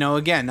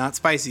 again, not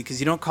spicy, because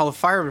you don't call a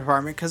fire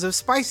department because of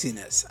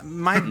spiciness.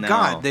 My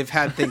God, they've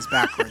had things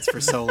backwards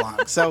for so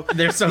long. So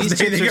these chips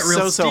they get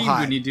real steamed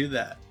hot when you do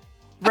that.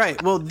 Right.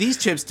 Well, these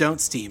chips don't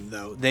steam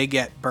though; they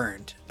get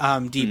burned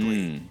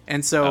deeply,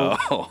 and so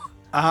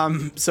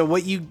so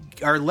what you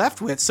are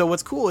left with. So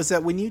what's cool is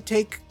that when you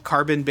take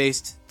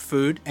carbon-based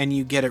food and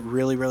you get it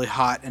really, really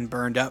hot and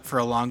burned up for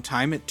a long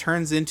time, it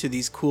turns into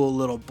these cool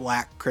little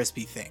black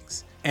crispy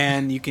things.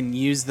 And you can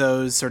use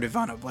those sort of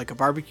on a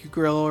barbecue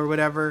grill or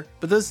whatever.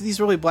 But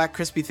these really black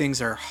crispy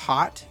things are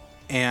hot,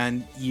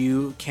 and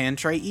you can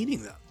try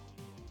eating them.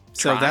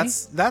 So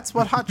that's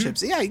what hot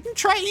chips. Yeah, you can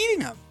try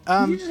eating them.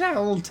 You just have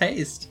a little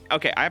taste.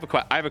 Okay, I have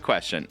a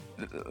question.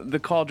 The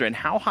cauldron,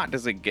 how hot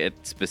does it get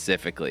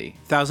specifically?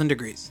 1,000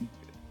 degrees.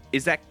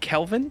 Is that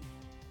Kelvin?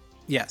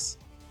 Yes.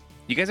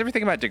 You guys ever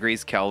think about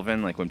degrees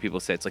Kelvin? Like when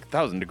people say it's like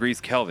 1,000 degrees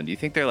Kelvin, do you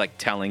think they're like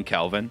telling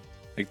Kelvin?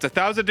 Like it's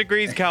 1,000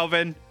 degrees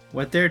Kelvin.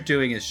 What they're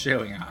doing is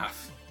showing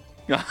off.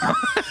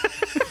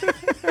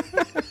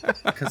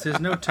 Because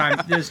there's no time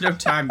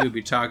to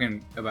be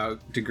talking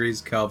about degrees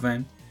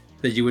Kelvin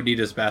that you would need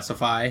to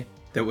specify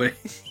that would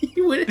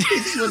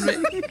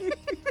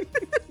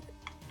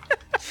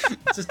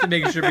just to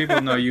make sure people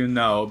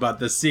know about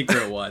the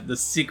secret one, the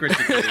secret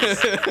degrees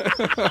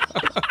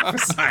for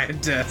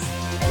scientists.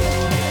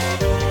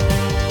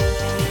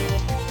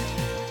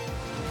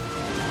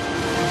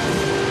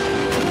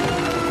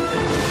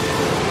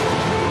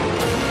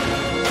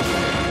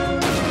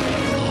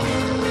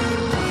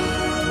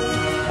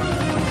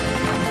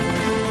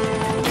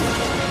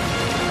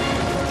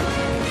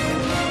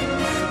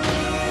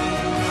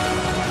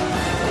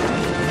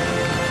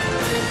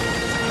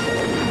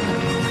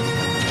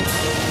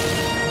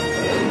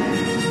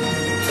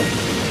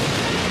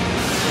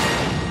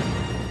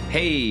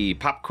 Hey,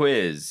 pop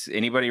quiz.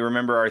 Anybody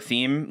remember our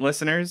theme,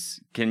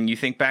 listeners? Can you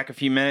think back a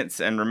few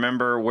minutes and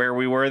remember where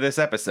we were this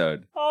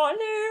episode? Ooh,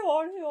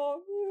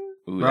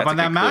 we're up on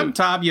that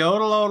mountaintop,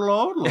 yodel,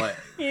 odel, odel.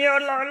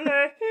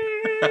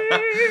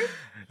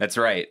 That's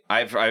right.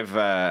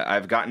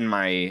 I've gotten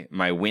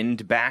my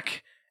wind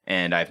back,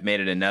 and I've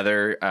made it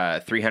another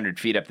 300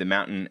 feet up the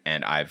mountain,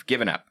 and I've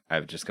given up.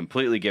 I've just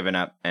completely given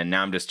up, and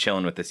now I'm just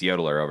chilling with this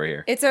yodeler over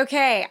here. It's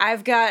okay.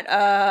 I've got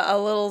a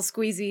little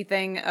squeezy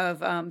thing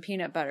of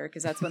peanut butter,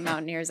 because that's what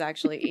mountaineers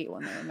actually eat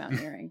when they're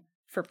mountaineering,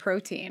 for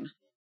protein.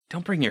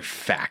 Don't bring your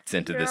facts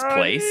into this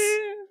place.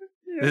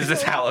 This is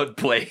this hallowed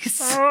place.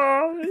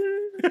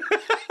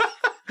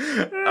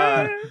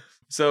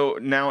 So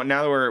now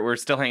that we're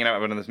still hanging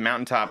out on this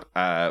mountaintop,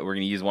 we're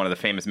going to use one of the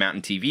famous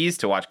mountain TVs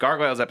to watch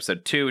Gargoyles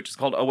Episode 2, which is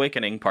called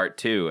Awakening Part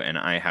 2, and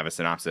I have a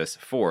synopsis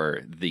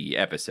for the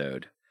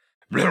episode.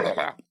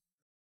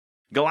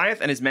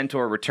 Goliath and his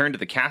mentor return to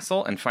the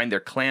castle and find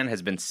their clan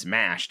has been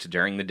smashed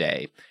during the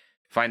day.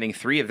 Finding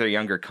 3 of their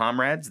younger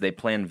comrades, they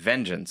plan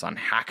vengeance on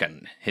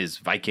Hakon, his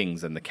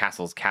Vikings, and the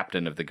castle's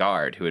captain of the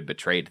guard who had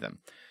betrayed them.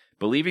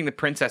 Believing the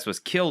princess was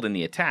killed in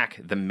the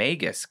attack, the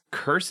Magus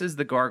curses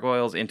the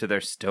gargoyles into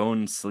their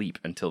stone sleep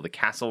until the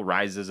castle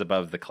rises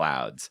above the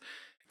clouds.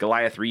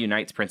 Goliath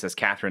reunites Princess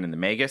Catherine and the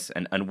Magus,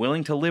 and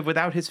unwilling to live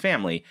without his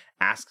family,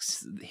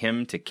 asks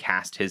him to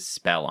cast his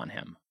spell on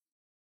him.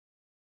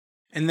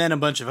 And then a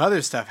bunch of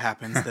other stuff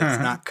happens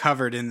that's not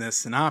covered in this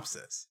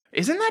synopsis.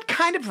 Isn't that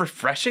kind of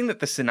refreshing that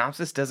the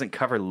synopsis doesn't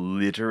cover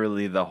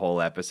literally the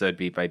whole episode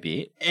beat by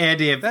beat?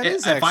 Andy, if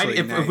nice.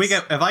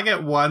 I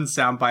get one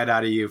soundbite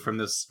out of you from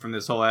this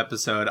whole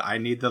episode, I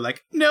need the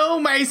know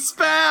my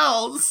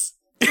spells.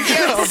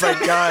 Oh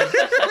my God.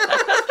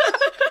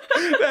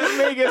 That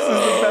Magus is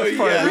the best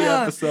part of the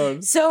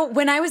episode. So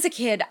when I was a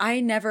kid, I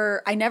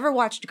never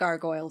watched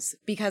Gargoyles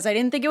because I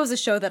didn't think it was a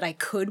show that I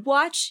could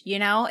watch. You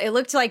know, it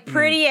looked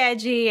pretty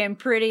edgy and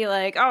pretty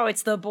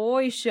it's the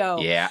boy show.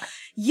 Yeah.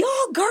 Yo,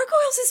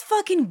 Gargoyles is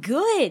fucking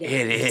good.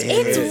 It is.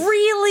 It's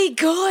really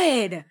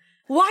good.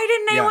 Why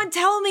didn't anyone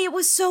tell me it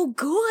was so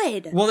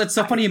good? Well, it's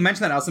so funny you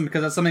mention that, Allison,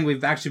 because that's something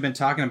we've actually been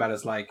talking about.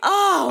 Is my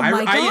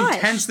gosh. I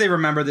intensely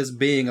remember this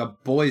being a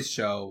boys'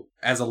 show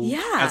as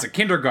a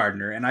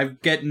kindergartner, and I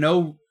get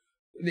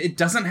it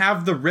doesn't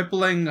have the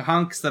rippling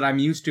hunks that I'm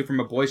used to from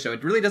a boys' show.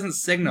 It really doesn't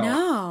signal.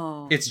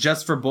 No. It's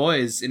just for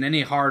boys in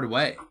any hard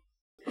way.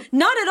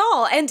 Not at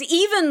all. And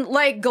even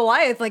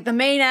Goliath, the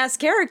main ass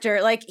character,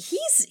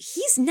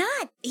 he's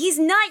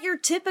not your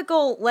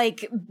typical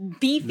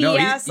beefy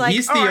ass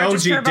he's the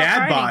OG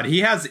dad bod.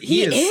 He is.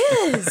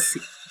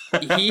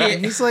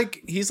 He's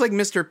like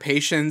Mr.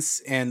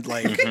 Patience and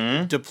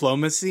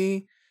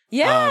diplomacy.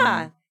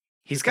 Yeah.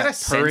 He's got a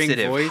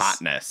sensitive voice.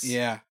 hotness.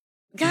 Yeah.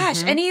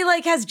 Gosh, and he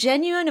has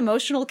genuine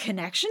emotional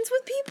connections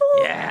with people.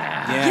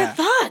 Yeah.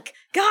 Fuck.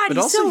 God, but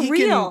he's also so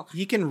real.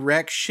 He can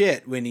wreck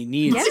shit when he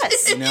needs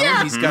Yes. it. You know,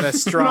 he's got a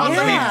strong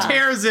He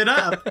tears it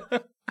up.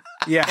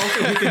 Yeah.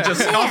 Also,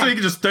 he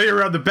can just stay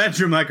around the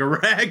bedroom like a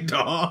rag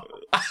doll.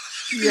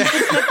 Yeah.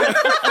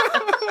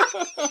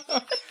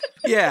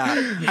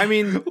 Yeah. I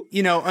mean,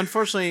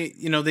 unfortunately,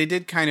 they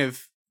did kind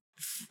of,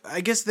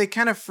 I guess they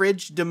kind of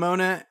fridged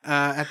Demona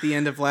at the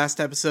end of last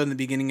episode and the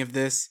beginning of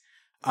this.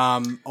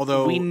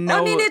 Although we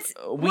know,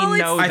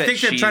 I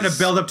think they're trying to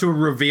build up to a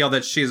reveal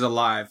that she's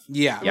alive.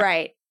 Yeah. Yep.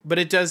 Right. But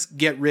it does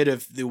get rid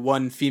of the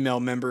one female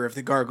member of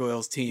the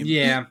Gargoyles team.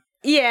 Yeah.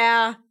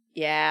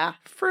 Yeah.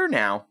 For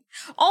now.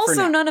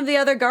 Also, none of the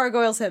other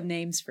gargoyles have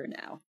names for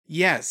now.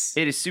 Yes.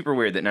 It is super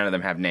weird that none of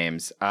them have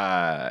names.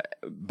 But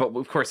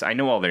of course, I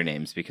know all their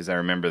names because I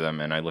remember them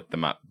and I looked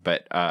them up.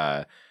 But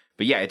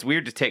yeah, it's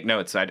weird to take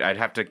notes. I'd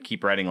have to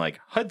keep writing like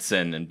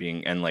Hudson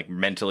and like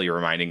mentally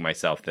reminding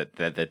myself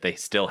that they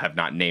still have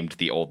not named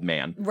the old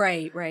man.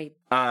 Right.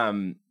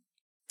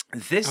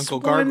 This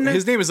Uncle one...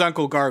 His name is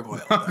Uncle Gargoyle.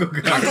 Uncle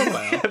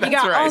Gargoyle. You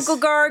got right. Uncle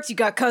Gargs, you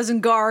got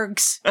Cousin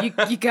Gargs,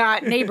 you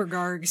got Neighbor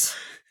Gargs.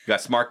 You got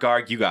Smart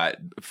Garg, you got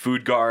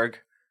Food Garg,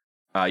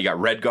 you got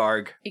Red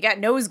Garg. You got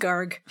Nose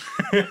Garg.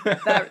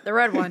 The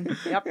red one.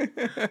 Yep.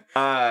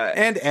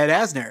 And Ed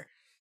Asner.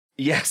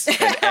 Yes. And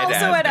Ed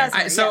Also Ed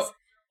Asner. So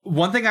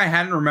one thing I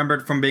hadn't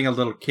remembered from being a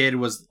little kid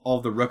was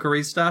all the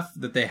rookery stuff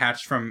that they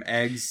hatched from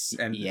eggs.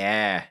 And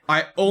yeah.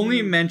 I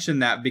only mention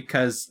that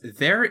because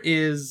there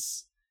is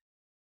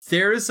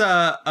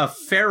a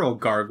feral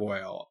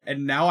gargoyle,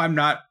 and now I'm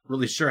not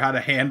really sure how to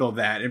handle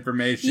that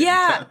information.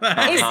 Yeah.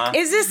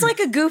 Is this like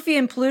a Goofy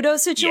and Pluto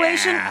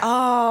situation? Yeah.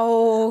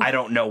 Oh. I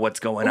don't know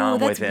what's going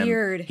on with him. That's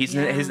weird.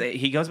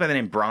 He goes by the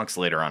name Bronx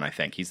later on, I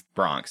think. He's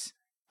Bronx.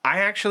 I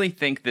actually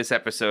think this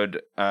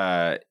episode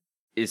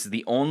is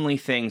the only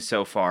thing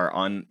so far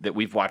that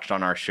we've watched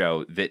on our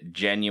show that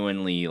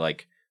genuinely,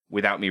 like,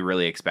 without me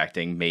really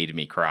expecting, made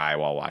me cry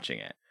while watching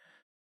it.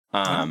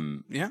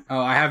 Yeah.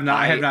 Oh, I have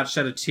not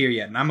shed a tear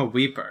yet, and I'm a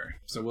weeper,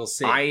 so we'll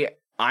see.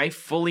 I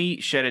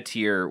fully shed a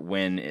tear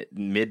when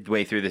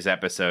midway through this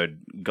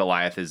episode,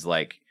 Goliath is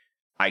like,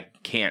 I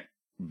can't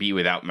be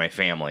without my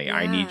family. Yeah.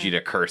 I need you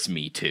to curse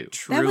me too.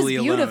 That was Truly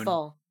beautiful.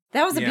 alone.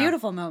 That was a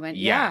beautiful moment.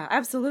 Yeah,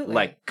 absolutely.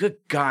 Like, good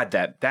God,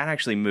 that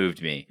actually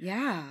moved me.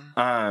 Yeah.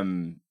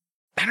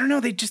 I don't know.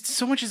 They just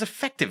so much is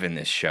effective in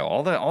this show.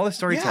 All the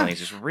storytelling is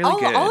just really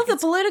good. All of the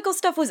political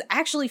stuff was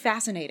actually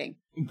fascinating.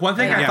 One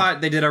thing I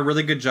thought they did a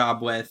really good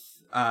job with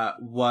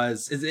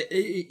was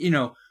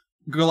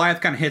Goliath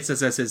kind of hits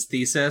us as his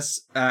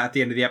thesis at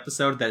the end of the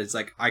episode that it's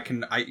like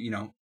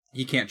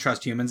he can't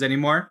trust humans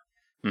anymore.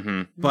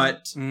 Mm-hmm.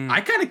 But I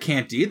kind of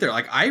can't either.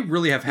 Like, I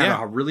really have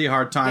had a really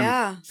hard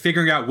time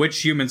figuring out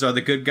which humans are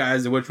the good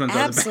guys and which ones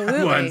are the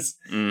bad ones.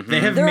 Mm-hmm.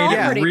 They have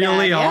made it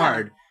really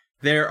hard.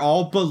 They're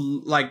all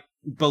believably.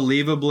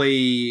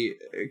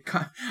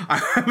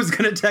 I was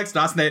gonna text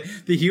Austin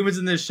that the humans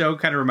in this show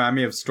kind of remind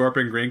me of Storp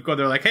and Grinko.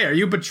 They're like, "Hey, are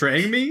you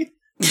betraying me?"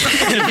 they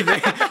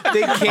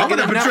can't get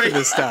enough of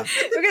this stuff.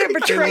 They're gonna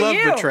betray they love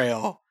you.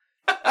 betrayal.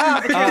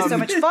 Oh, betrayal is so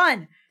much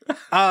fun.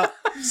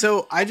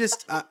 So I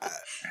just,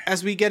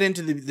 as we get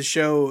into the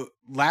show,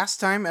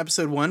 last time,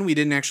 episode 1, we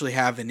didn't actually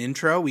have an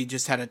intro. We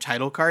just had a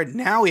title card.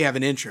 Now we have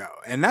an intro,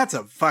 and that's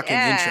a fucking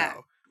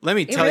intro. Let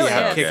me tell you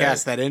how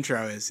kick-ass that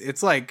intro is.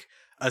 It's like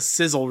a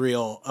sizzle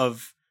reel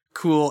of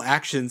cool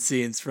action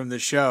scenes from the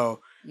show.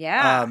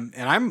 Yeah.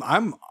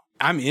 And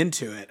I'm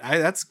into it.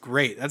 That's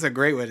great. That's a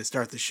great way to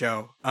start the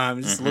show.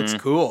 It just looks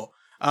cool.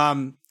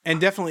 And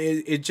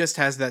definitely it just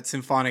has that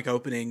symphonic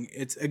opening.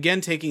 It's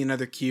again taking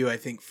another cue, I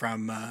think,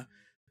 from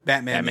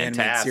Batman the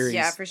Animated Series.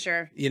 Yeah, for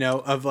sure.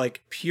 Of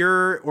like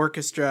pure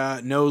orchestra,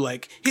 no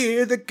like,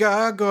 hear the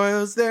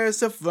gargoyles, they're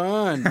so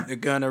fun. They're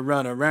gonna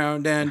run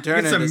around and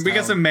turn into We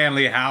get some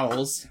manly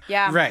howls.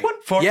 Yeah. Right.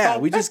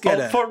 We just get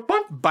a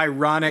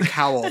Byronic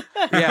howl.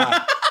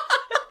 Yeah.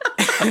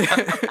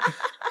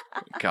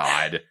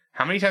 God.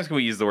 How many times can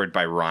we use the word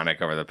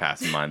Byronic over the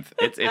past month?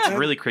 It's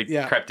really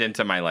crept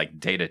into my like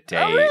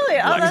day-to-day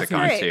lexicon that's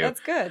great. too. That's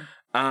good.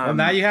 Well,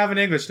 now you have an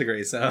English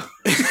degree, so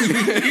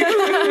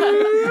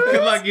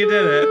good luck, you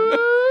did it.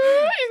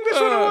 English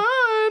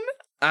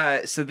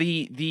 101. So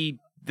the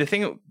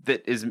thing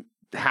that is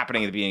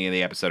happening at the beginning of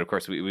the episode, of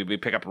course, we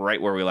pick up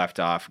right where we left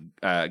off.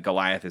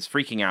 Goliath is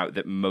freaking out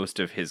that most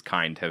of his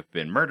kind have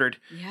been murdered.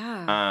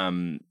 Yeah.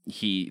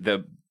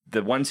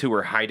 The ones who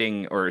were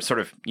hiding or sort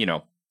of,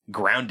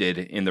 grounded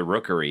in the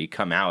rookery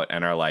come out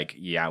and are like,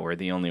 yeah, we're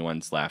the only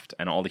ones left,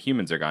 and all the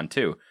humans are gone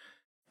too.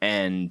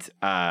 And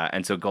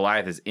so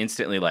Goliath is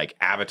instantly like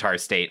Avatar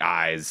state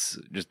eyes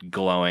just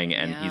glowing,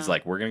 and he's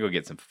like, we're gonna go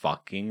get some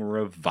fucking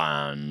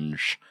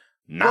revenge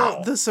now.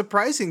 Well, the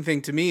surprising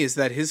thing to me is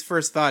that his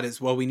first thought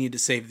is, well, we need to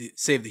save the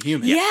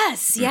humans.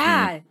 Yes,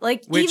 yeah.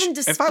 Like, Which, even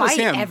if I was despite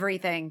him,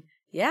 everything.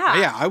 Yeah.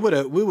 Yeah,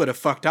 we would have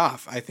fucked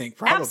off, I think,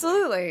 probably.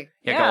 Absolutely.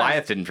 Yeah,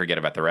 Goliath didn't forget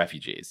about the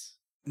refugees.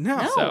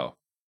 No. So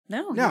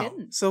No, he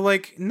didn't. So,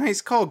 like,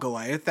 nice call,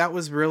 Goliath. That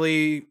was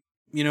really,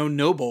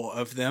 noble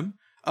of them.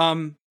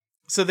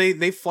 So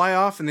they fly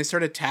off and they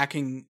start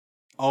attacking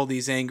all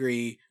these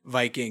angry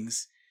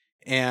Vikings.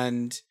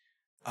 And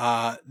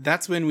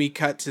that's when we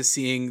cut to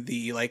seeing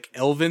the, like,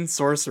 elven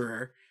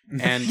sorcerer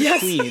and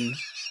queen.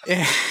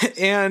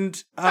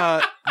 And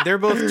they're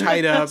both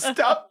tied up.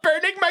 Stop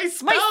burning my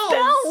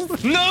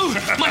spells! No!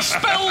 My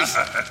spells!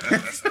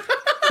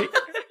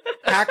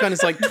 Hakon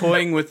is like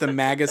toying with the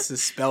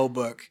Magus' spell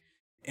book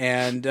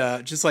and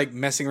just like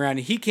messing around.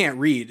 He can't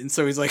read, and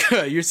so he's like,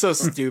 "You're so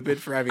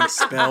stupid for having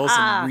spells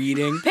and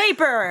reading."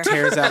 Paper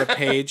tears out a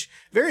page.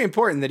 Very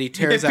important that he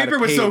tears out a page. Paper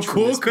was so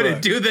cool, could book.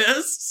 it do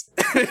this?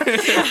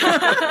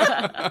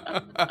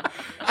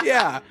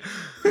 Yeah.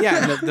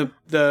 And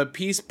the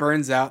piece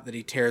burns out that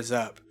he tears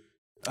up.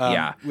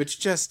 Which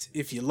just,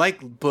 if you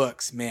like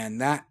books, man,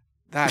 that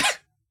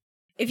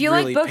if you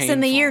really like books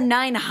in the painful. year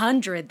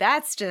 900,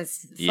 that's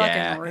just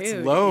fucking rude.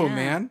 It's low,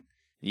 man.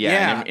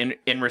 Yeah. And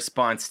in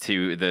response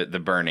to the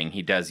burning,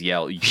 he does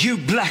yell, "You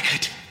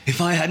blackguard!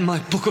 If I had my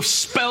book of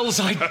spells,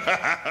 I'd..."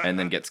 and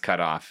then gets cut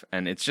off.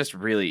 And it's just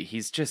really,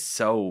 he's just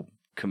so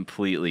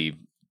completely,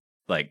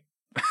 like,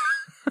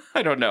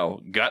 I don't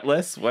know,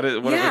 gutless? What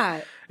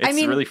Yeah.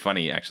 It's really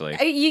funny, actually.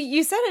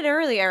 You said it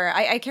earlier.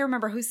 I can't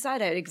remember who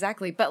said it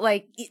exactly, but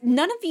like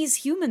none of these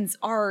humans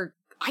are.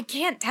 I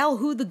can't tell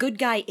who the good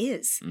guy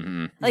is.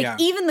 Mm-hmm. Like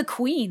even the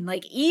queen,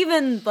 like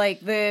even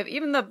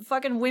the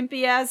fucking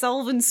wimpy ass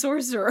elven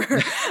sorcerer.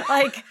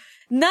 Like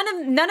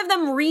none of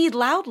them read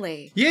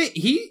loudly. Yeah,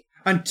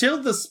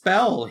 until the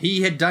spell,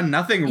 he had done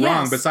nothing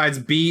wrong besides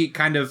be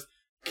kind of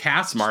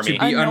cast smarmy, to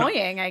be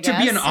annoying. I guess to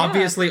be an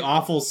obviously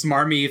awful,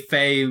 smarmy,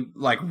 fey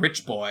like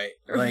rich boy.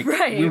 Like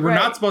we were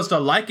not supposed to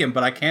like him,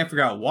 but I can't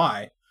figure out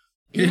why.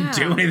 He didn't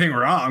do anything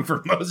wrong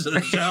for most of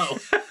the show.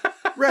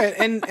 Right,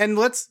 and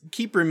let's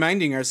keep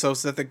reminding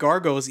ourselves that the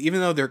Gargoyles, even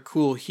though they're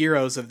cool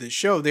heroes of this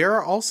show, they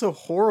are also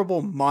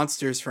horrible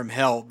monsters from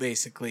hell,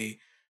 basically.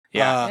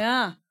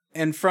 Yeah.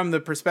 And from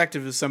the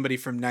perspective of somebody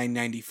from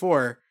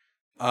 994,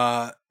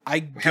 I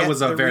get Hell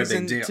was a the very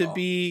reason big deal. to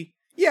be.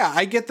 Yeah,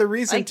 I get the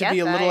reason to be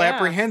a little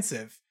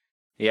apprehensive.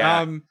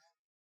 Yeah.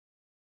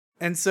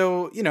 And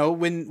so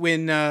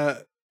when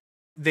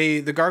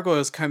the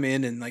Gargoyles come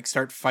in and like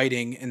start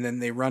fighting, and then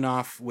they run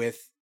off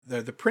with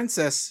the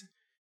princess.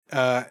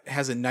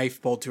 Has a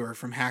knife pulled to her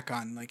from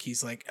Hakon. Like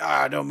he's like,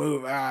 don't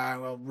move.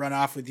 We'll run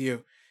off with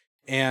you.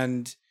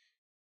 And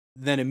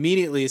then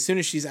immediately, as soon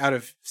as she's out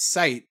of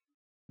sight,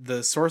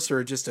 the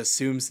sorcerer just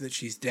assumes that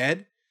she's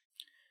dead.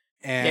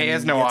 And he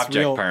has no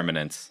object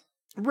permanence.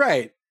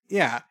 Right.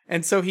 Yeah.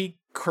 And so he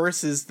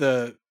curses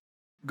the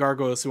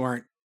Gargoyles who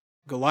aren't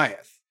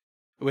Goliath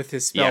with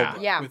his spell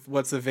book, with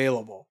what's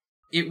available.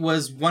 It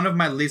was one of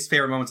my least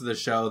favorite moments of the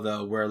show,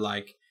 though, where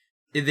like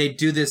they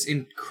do this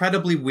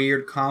incredibly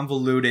weird,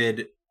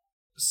 convoluted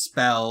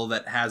spell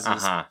that has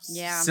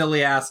this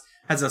silly ass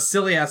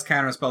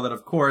counter spell that,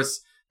 of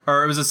course,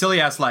 or it was a silly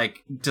ass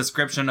like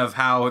description of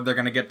how they're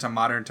going to get to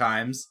modern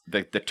times.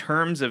 The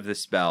terms of the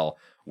spell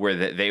were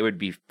that they would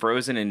be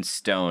frozen in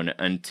stone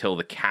until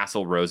the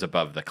castle rose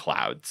above the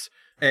clouds.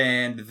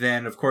 And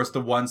then, of course, the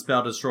one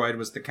spell destroyed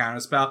was the counter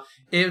spell.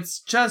 It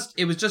was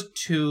just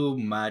too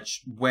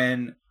much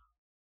when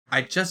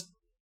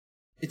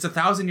it's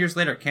 1,000 years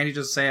later. Can't you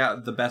just say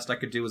the best I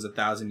could do was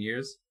 1,000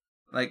 years?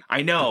 Like,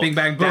 I know. Bing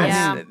bang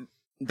boom.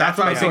 That's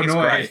why I'm so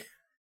annoyed.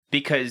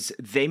 Because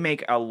they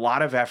make a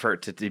lot of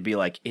effort to be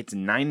like, it's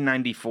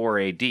 994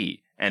 AD.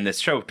 And this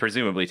show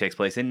presumably takes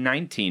place in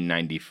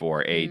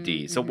 1994 AD.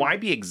 Mm-hmm. So why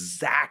be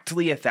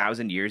exactly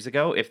 1,000 years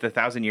ago if the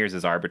 1,000 years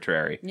is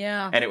arbitrary?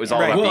 Yeah. And it was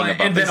all about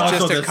being above it's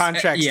just a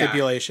contract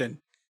stipulation.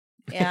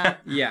 Yeah.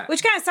 Yeah.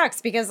 Which kind of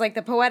sucks because like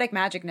the poetic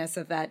magicness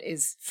of that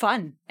is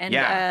fun. And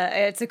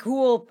it's a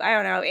cool, I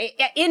don't know,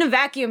 in a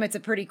vacuum, it's a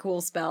pretty cool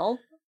spell.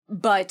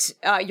 But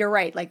you're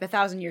right, like the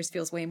 1,000 years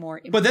feels way more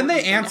important. But then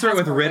they answer it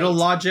with riddle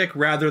logic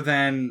rather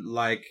than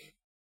like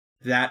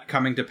that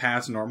coming to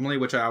pass normally,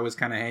 which I always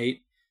kind of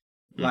hate.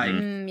 Like,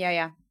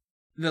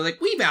 they're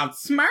like, we've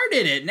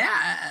outsmarted it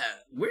now.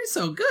 We're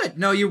so good.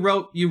 No, you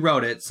wrote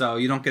it, so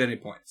you don't get any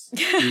points.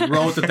 You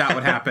wrote that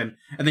would happen,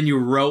 and then you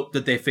wrote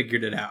that they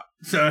figured it out.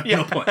 So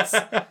no points.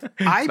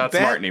 Not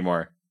smart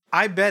anymore.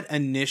 I bet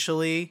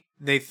initially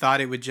they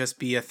thought it would just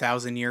be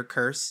 1,000-year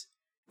curse,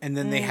 and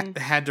then they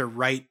had to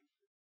write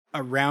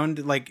around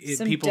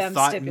people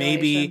thought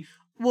maybe.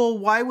 Well,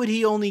 why would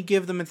he only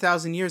give them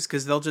 1,000 years?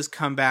 Because they'll just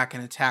come back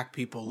and attack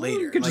people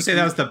later. You could just say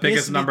that was the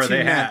biggest number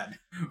they had.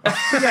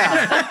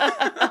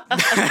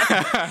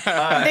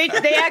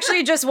 They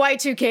actually just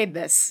Y2K'd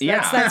this.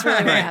 That's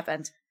really what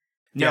happened.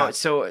 No,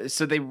 so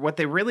they what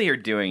they really are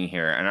doing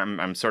here,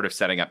 and I'm sort of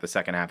setting up the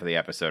second half of the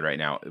episode right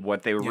now.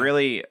 What they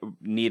really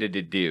needed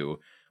to do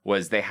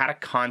was they had a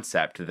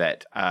concept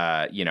that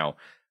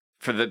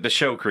for the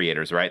show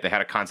creators, right? They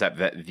had a concept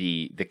that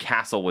the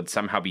castle would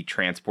somehow be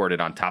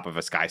transported on top of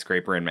a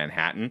skyscraper in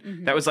Manhattan.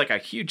 Mm-hmm. That was like a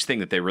huge thing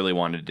that they really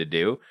wanted to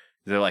do.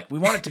 They're like, we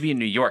want it to be in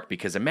New York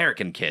because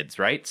American kids,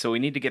 right? So we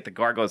need to get the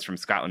Gargoyles from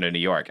Scotland to New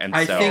York. And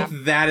I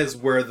think that is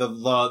where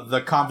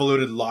the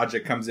convoluted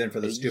logic comes in for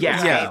the stupid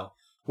spell.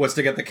 Was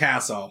to get the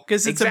castle.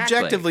 Because it's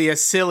objectively a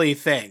silly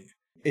thing.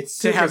 It's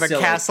to have a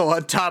castle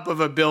on top of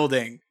a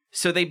building.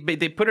 So they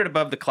put it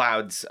above the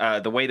clouds.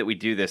 The way that we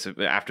do this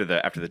after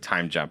the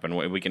time jump, and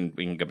we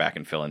can go back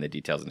and fill in the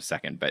details in a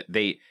second. But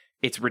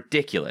it's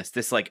ridiculous.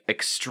 This like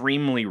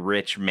extremely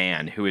rich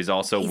man who is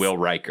also Will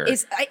Riker.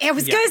 I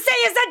was gonna say,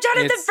 is that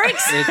Jonathan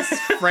Frakes? It's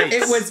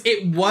Frakes.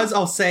 It was.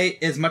 I'll say,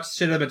 as much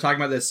shit I've been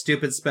talking about this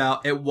stupid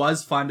spell, it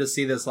was fun to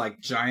see this like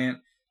giant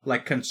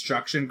like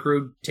construction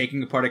crew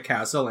taking apart a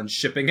castle and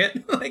shipping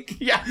it. Like,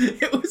 yeah,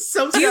 it was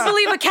so. Do you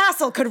believe a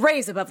castle could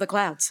raise above the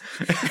clouds?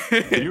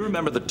 Do you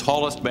remember the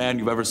tallest man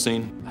you've ever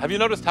seen? Have you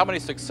noticed how many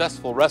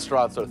successful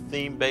restaurants are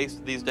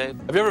theme-based these days?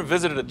 Have you ever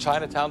visited a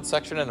Chinatown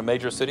section in a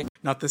major city?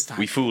 Not this time.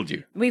 We fooled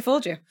you. We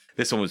fooled you.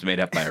 This one was made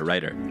up by a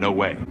writer. No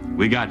way.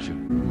 We got you.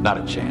 Not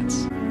a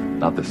chance.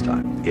 Not this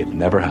time. It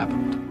never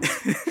happened.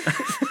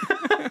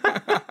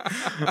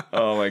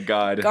 Oh my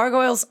God.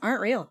 Gargoyles aren't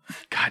real.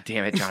 God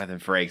damn it, Jonathan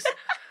Frakes.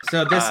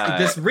 So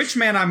this rich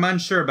man I'm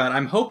unsure about.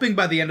 I'm hoping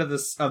by the end of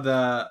this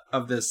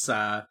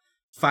 5-part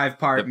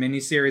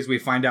miniseries we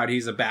find out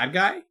he's a bad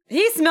guy.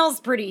 He smells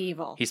pretty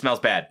evil. He smells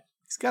bad.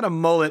 He's got a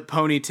mullet,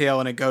 ponytail,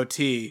 and a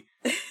goatee.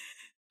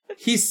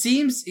 He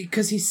seems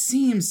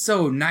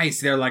so nice.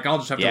 They're like, I'll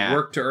just have to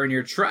work to earn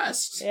your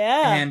trust.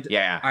 Yeah. And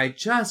I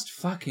just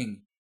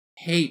fucking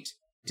hate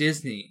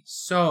Disney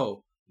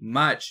so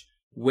much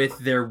with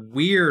their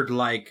weird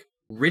like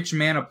rich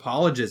man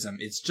apologism.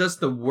 It's just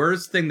the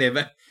worst thing they've.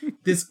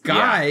 This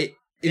guy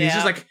is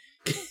just like,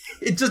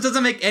 it just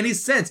doesn't make any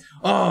sense.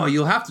 Oh,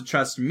 you'll have to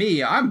trust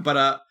me. I'm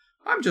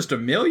just a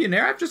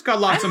millionaire. I've just got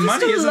lots of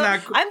money. Isn't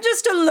that cool? I'm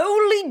just a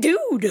lowly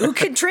dude who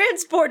can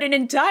transport an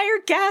entire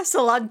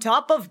castle on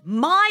top of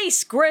my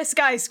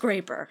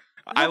skyscraper.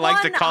 I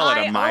like to call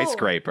it a my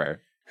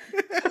scraper.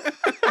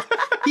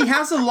 He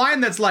has a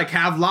line that's like,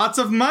 have lots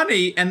of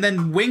money, and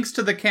then winks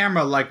to the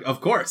camera like,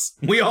 of course,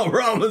 we all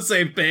were on the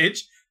same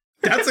page.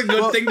 That's a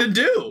good thing to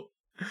do.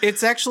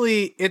 It's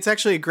actually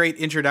a great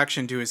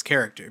introduction to his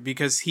character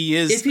because he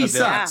is. If he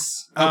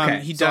sucks, okay,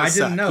 he so does.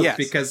 I didn't know yes.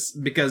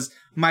 because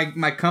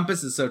my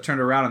compass is so turned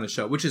around on the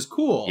show, which is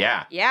cool.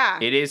 Yeah,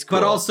 it is cool.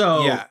 But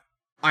also,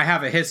 I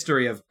have a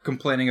history of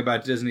complaining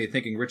about Disney,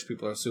 thinking rich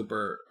people are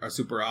super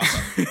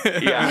awesome.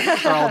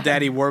 Are all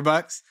daddy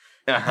warbucks.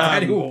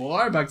 Daddy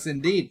warbucks,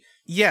 indeed.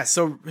 Yeah.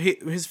 So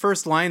his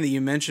first line that you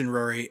mentioned,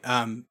 Rory,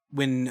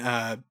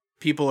 when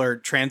people are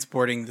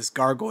transporting this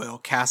gargoyle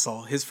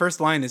castle, his first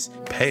line is,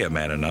 "Pay a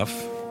man enough,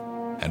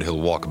 and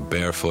he'll walk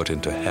barefoot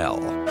into hell."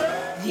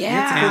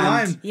 Yeah, it's a cool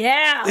line.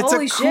 Yeah, it's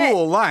holy a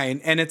cool line,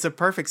 and it's a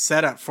perfect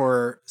setup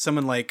for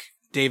someone like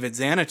David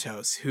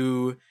Xanatos,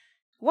 who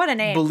what a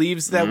name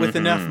believes that with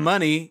enough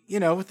money, he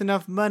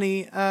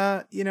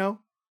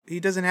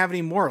doesn't have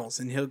any morals,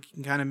 and he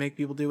can kind of make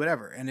people do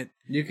whatever. And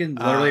you can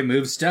literally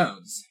move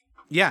stones.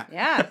 Yeah.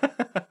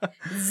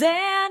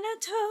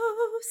 Xanatos.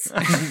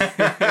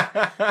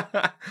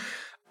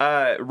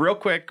 Real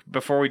quick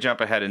before we jump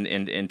ahead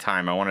in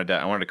time, I wanted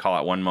to call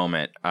out one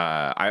moment.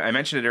 I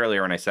mentioned it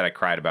earlier when I said I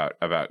cried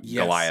about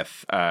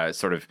Goliath,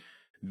 sort of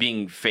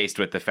being faced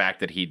with the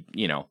fact that he,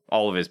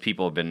 all of his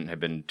people have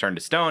been turned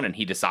to stone, and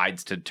he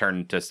decides to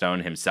turn to stone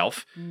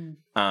himself,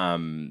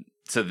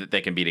 so that they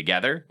can be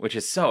together, which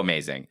is so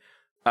amazing.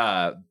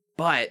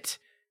 But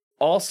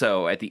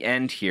also at the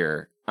end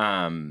here,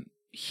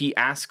 he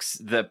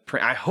asks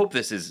I hope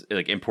this is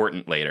like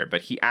important later,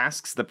 but he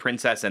asks the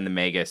princess and the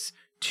Magus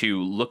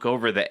to look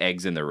over the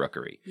eggs in the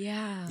rookery.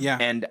 Yeah.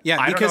 And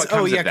because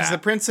the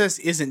princess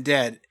isn't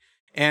dead,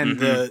 and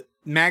the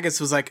Magus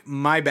was like,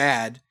 my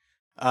bad.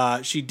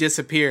 She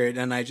disappeared,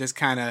 and I just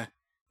kind of,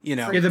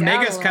 the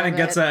Magus kind of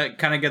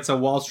gets a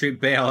Wall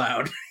Street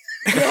bailout.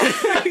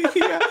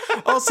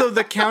 Also,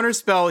 the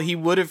counterspell, he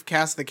would have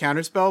cast the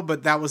counterspell,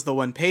 but that was the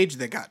one page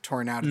that got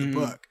torn out of the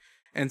book,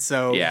 and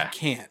so he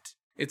can't.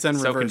 It's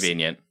unreversible. So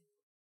convenient.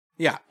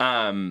 Yeah.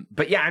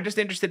 But yeah, I'm just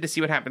interested to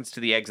see what happens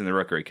to the eggs in the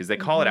rookery, because they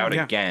call it out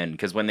again,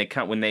 because when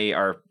they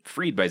are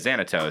freed by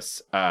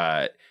Xanatos,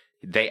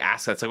 they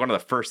ask, that's like one of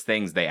the first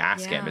things they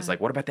ask him is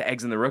like, what about the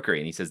eggs in the rookery?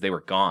 And he says they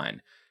were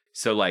gone.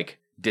 So like,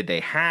 did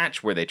they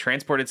hatch? Were they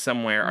transported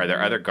somewhere? Are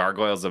there other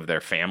gargoyles of their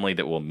family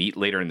that we'll meet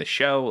later in the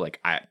show? Like,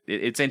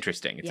 it's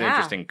interesting. It's an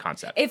interesting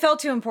concept. It felt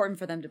too important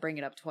for them to bring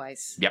it up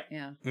twice. Yep.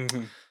 Yeah.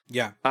 Mm-hmm.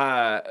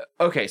 Yeah.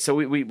 Okay, so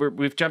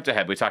we've jumped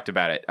ahead. We talked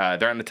about it.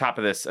 They're on the top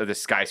of this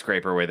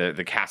skyscraper where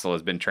the castle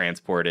has been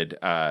transported.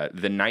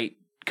 The night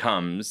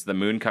comes, the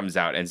moon comes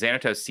out, and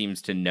Xanatos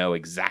seems to know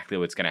exactly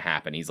what's going to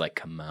happen. He's like,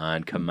 come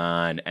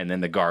on. And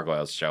then the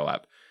gargoyles show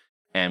up.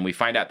 And we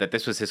find out that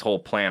this was his whole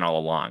plan all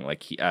along.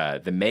 Like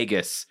the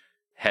Magus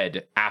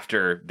had,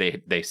 after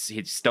they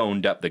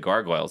stoned up the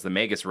gargoyles, the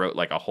Magus wrote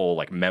like a whole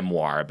like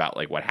memoir about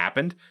like what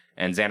happened.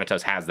 And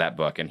Xanatos has that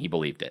book, and he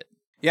believed it.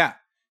 Yeah,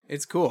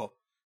 it's cool.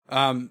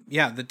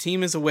 The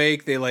team is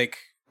awake. They like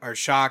are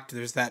shocked.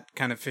 There's that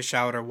kind of fish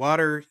out of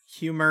water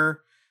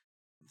humor.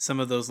 Some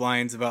of those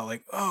lines about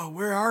like, oh,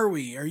 where are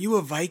we? Are you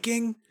a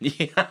Viking?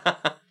 Yeah.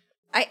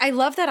 I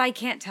love that I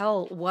can't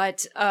tell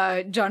what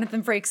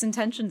Jonathan Frakes'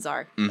 intentions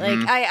are.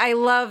 Like, I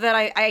love that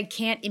I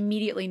can't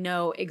immediately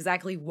know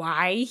exactly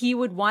why he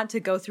would want to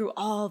go through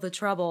all the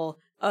trouble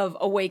of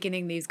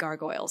awakening these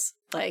gargoyles.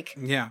 Like,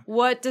 Yeah.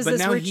 what does But this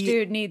now rich he-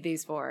 dude need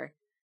these for?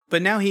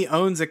 But now he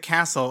owns a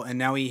castle, and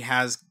now he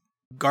has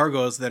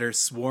gargoyles that are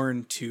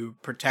sworn to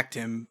protect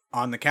him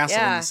on the castle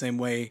in Yeah. the same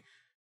way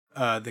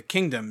the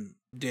kingdom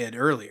did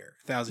earlier,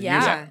 1,000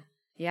 years ago.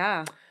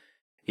 Yeah.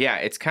 Yeah,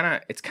 it's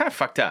kind of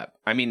fucked up.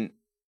 I mean,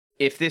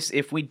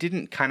 if we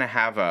didn't kind of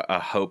have a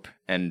hope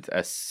and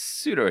a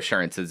pseudo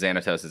assurance that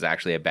Xanatos is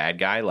actually a bad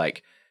guy,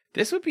 like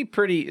this would be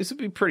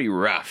pretty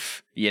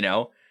rough, you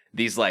know?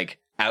 These like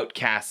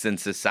outcasts in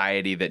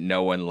society that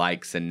no one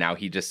likes, and now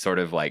he just sort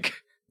of like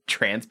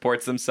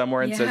transports them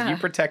somewhere and says, Yeah. "You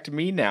protect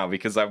me now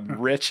because I'm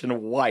rich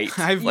and white."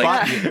 I've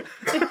bought you.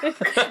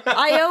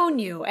 I own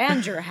you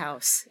and your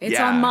house. It's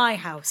Yeah. on my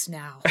house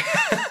now.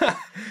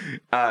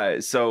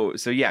 So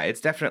yeah, it's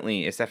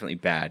definitely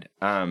bad.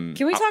 Can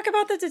we talk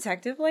about the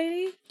detective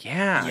lady?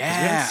 Yeah, 'cause we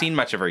haven't seen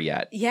much of her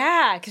yet.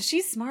 Yeah, because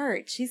she's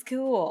smart. She's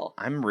cool.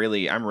 I'm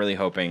really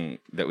hoping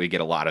that we get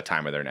a lot of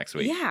time with her next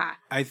week. Yeah.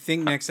 I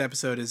think next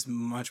episode is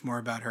much more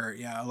about her.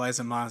 Yeah,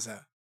 Eliza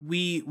Maza.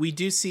 We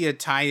do see a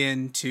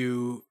tie-in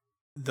to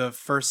the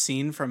first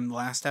scene from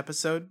last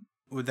episode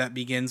that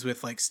begins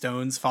with like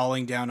stones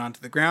falling down onto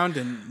the ground,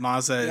 and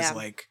Maza is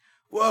like,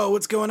 "Whoa,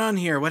 what's going on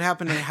here? What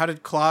happened? How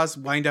did claws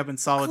wind up in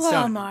solid Claw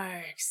stone?"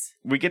 marks.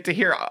 We get to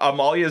hear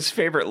Amalia's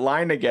favorite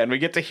line again. We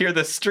get to hear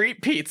the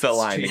street pizza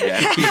line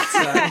again.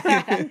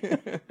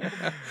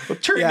 We'll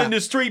turn it into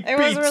street It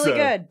pizza. was really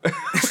good.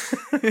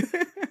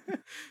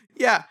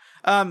 Yeah.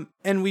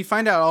 And we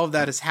find out all of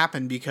that has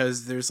happened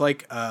because there's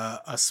like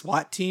a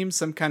SWAT team,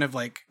 some kind of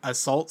like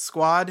assault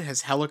squad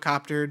has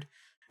helicoptered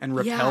and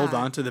rappelled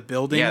onto the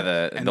building.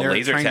 Yeah, and the they're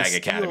Laser trying to Tag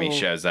Academy steal-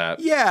 shows up.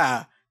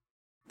 Yeah.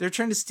 They're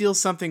trying to steal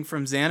something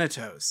from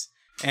Xanatos.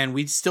 And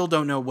we still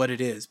don't know what it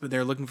is, but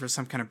they're looking for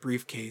some kind of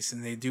briefcase,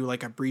 and they do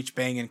like a breach,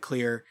 bang, and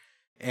clear,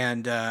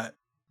 and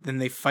then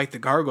they fight the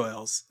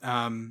gargoyles.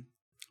 And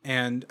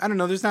I don't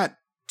know, there's not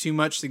too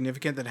much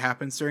significant that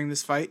happens during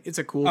this fight. It's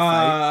a cool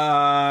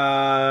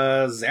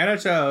fight.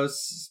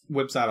 Xanatos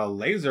whips out a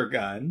laser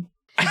gun.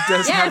 He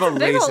does Yeah, have it's a a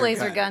big laser old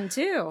laser gun. gun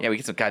too. Yeah, we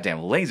get some goddamn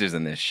lasers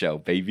in this show,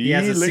 baby. He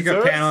has a secret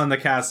Lasers. panel in the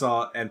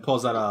castle and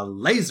pulls out a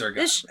laser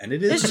gun. And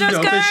it is This show's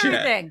dope got as shit.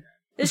 everything.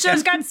 This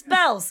show's got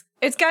spells.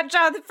 It's got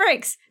Jonathan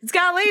Frakes. It's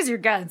got laser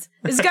guns.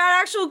 It's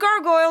got actual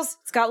gargoyles.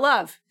 It's got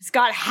love. It's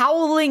got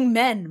howling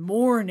men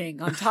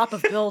mourning on top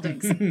of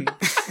buildings.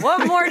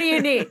 What more do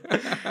you need?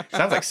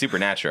 Sounds like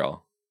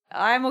Supernatural.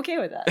 I'm okay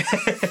with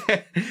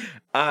that.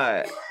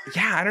 Yeah,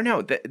 I don't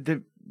know.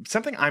 The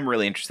something I'm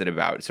really interested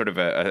about, sort of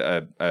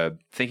a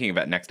thinking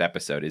about next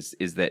episode, is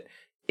that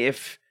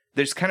if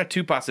there's kind of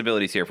two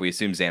possibilities here if we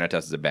assume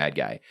Xanatos is a bad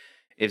guy.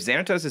 If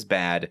Xanatos is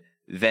bad,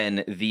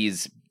 then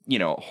these, you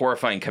know,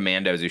 horrifying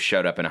commandos who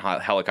showed up in a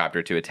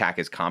helicopter to attack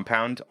his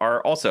compound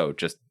are also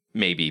just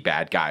maybe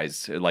bad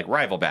guys, like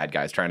rival bad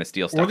guys trying to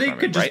steal stuff Or they from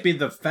could him, just right? be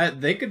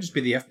they could just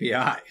be the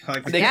FBI.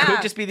 Like They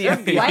could just be the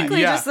FBI.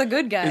 Likely just the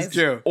good guys. It's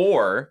true.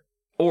 Or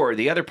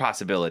the other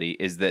possibility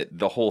is that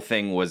the whole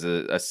thing was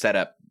a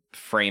setup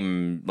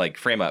frame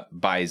up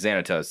by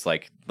Xanatos,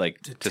 like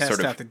To to test sort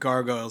of out the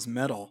gargoyle's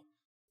metal.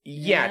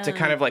 to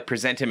kind of like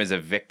present him as a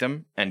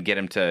victim and get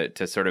him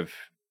to sort of,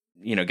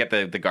 you know, get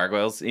the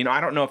gargoyles. You know, I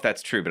don't know if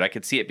that's true, but I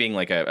could see it being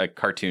like a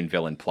cartoon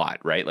villain plot,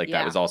 right? Like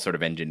that was all sort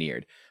of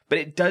engineered. But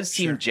it does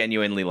seem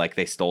genuinely like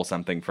they stole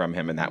something from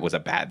him and that was a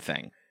bad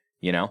thing,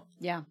 you know?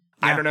 Yeah.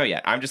 I don't know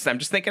yet. I'm just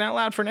thinking out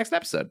loud for next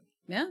episode.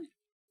 Yeah.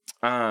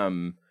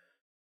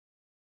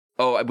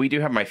 Oh, we do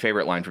have my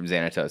favorite line from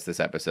Xanatos this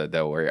episode,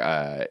 though,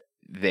 where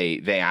they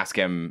ask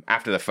him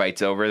after the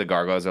fight's over. The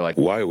gargoyles are like,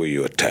 "Why were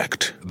you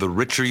attacked?" The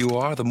richer you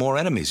are, the more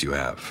enemies you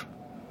have,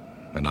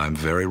 and I'm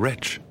very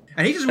rich.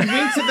 And he just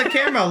winks at the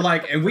camera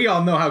like, and we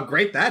all know how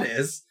great that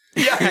is.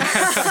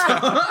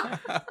 Yeah.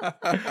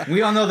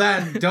 We all know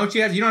that. Don't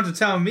you? You don't have to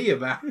tell me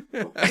about it.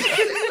 What are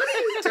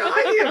you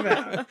talking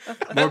about?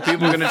 More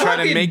people are going to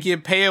try to make you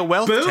pay a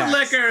wealth tax.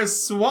 Bootlicker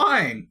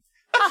swine.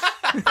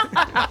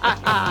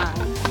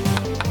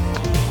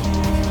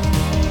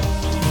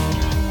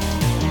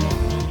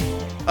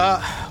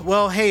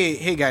 Well,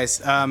 hey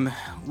guys.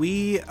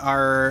 We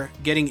are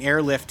getting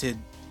airlifted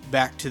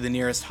back to the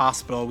nearest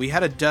hospital. We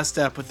had a dust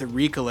up with the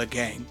Ricola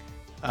gang.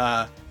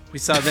 We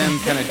saw them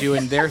kind of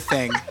doing their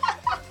thing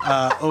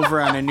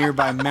over on a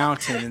nearby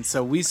mountain, and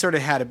so we sort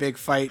of had a big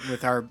fight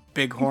with our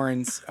big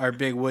horns, our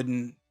big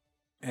wooden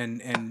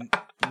and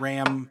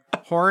ram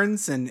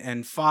horns,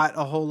 and fought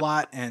a whole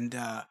lot, and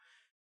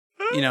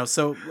you know,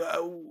 so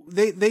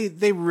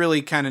they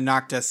really kind of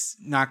knocked us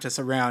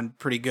around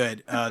pretty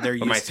good. They're used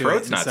but my to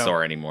throat's it, not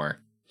sore anymore.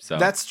 So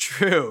that's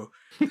true.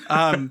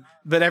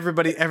 But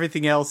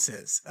everything else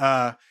is.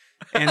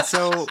 And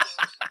so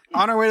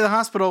on our way to the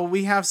hospital,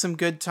 we have some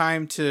good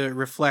time to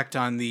reflect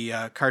on the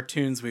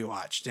cartoons we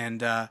watched.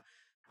 And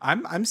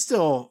I'm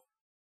still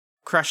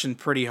crushing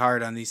pretty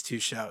hard on these two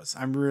shows.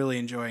 I'm really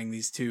enjoying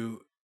these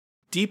two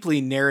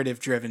deeply narrative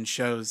driven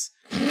shows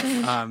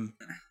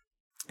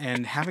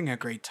and having a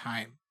great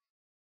time.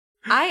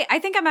 I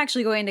think I'm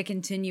actually going to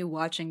continue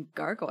watching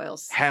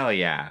Gargoyles. Hell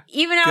yeah.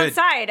 Even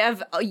outside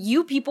of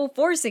you people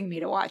forcing me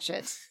to watch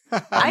it.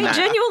 I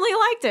genuinely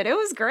liked it. It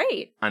was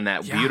great. On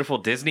that beautiful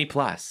Disney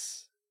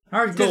Plus.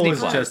 Our Disney goal is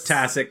Plus. just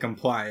tacit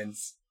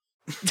compliance.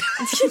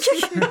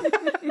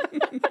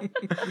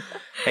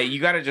 Hey, you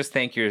got to just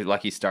thank your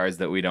lucky stars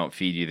that we don't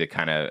feed you the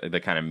kind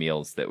of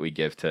meals that we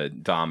give to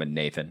Dom and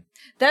Nathan.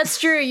 That's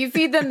true. You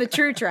feed them the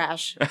true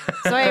trash.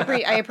 So I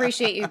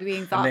appreciate you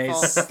being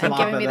thoughtful and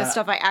giving me the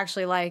stuff I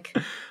actually like.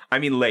 I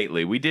mean,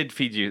 lately we did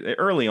feed you.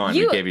 Early on,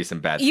 we gave you some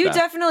bad stuff. You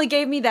definitely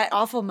gave me that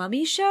awful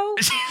mummy show.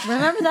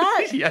 Remember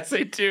that? Yes,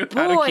 I do.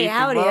 Boy,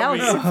 howdy, that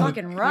was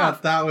fucking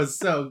rough. That was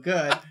so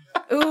good.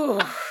 Ooh,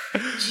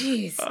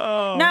 jeez.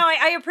 Oh. No,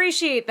 I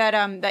appreciate that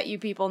that you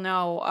people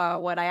know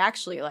what I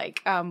actually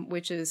like,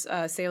 which is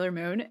Sailor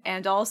Moon,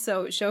 and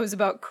also shows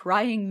about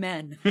crying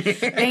men.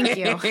 Thank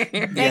you.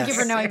 Thank you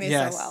for knowing me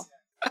so well.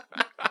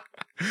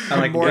 I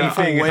like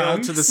mournful wail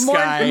to the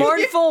sky.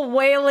 Mournful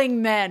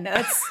wailing men.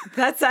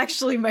 That's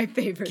actually my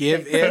favorite.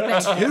 Give thing.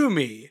 it to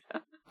me.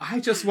 I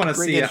just want to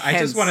see it. I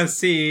just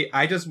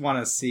want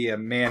to see a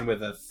man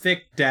with a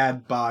thick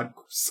dad bod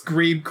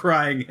scream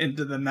crying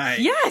into the night.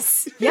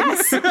 Yes.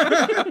 Yes.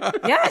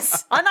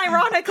 Yes.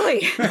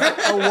 Unironically.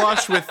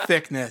 Awash with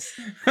thickness.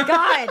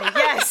 God,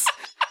 yes.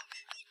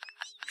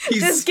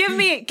 Just give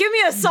me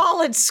a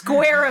solid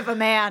square of a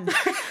man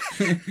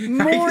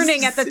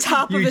mourning at the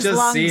top of his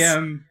lungs.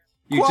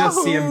 You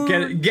just see him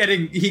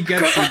he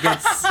gets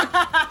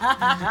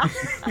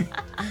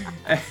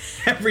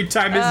every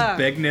time his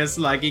bigness,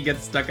 like he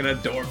gets stuck in a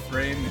door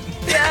frame.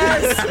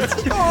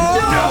 Yes.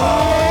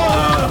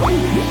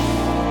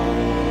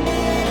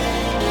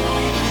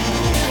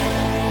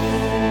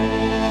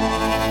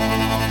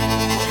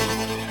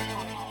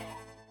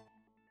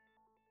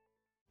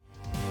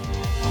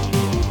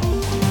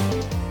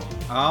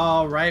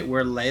 All right,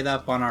 we're laid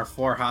up on our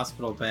 4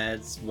 hospital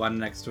beds, one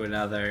next to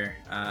another,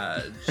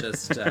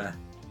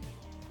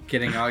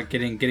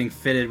 getting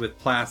fitted with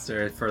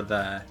plaster for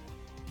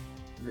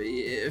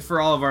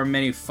all of our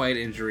many fight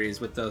injuries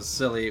with those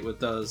silly the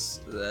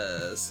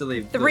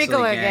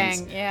Ricola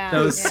gang,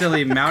 yeah,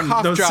 silly mountain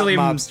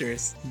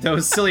mobsters,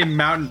 those silly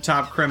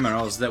mountaintop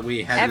criminals that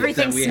we had.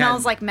 Everything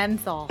smells like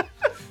menthol.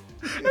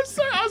 I'm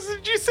sorry,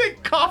 did you say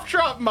cough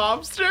drop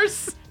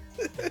mobsters?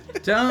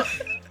 Don't.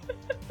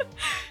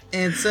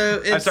 And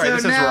so I'm sorry,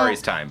 this is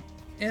Rory's time.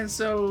 And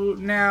so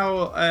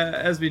now,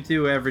 as we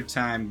do every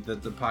time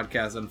that the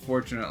podcast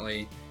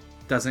unfortunately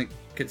doesn't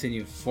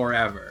continue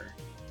forever,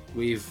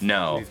 we've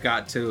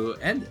got to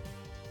end it.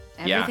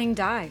 Everything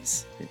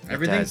dies.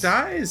 Everything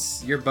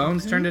dies. Your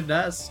bones turn to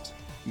dust.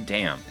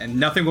 Damn. And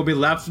nothing will be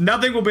left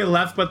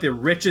but the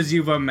riches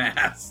you've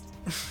amassed.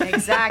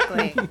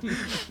 Exactly.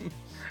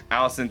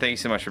 Allison, thank you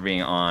so much for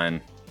being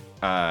on.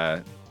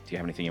 Do you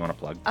have anything you want to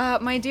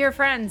plug? My dear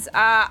friends,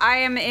 I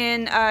am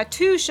in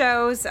 2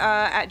 shows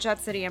at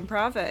Jet City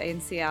Improv in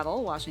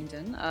Seattle,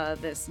 Washington,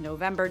 this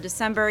November,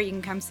 December. You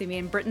can come see me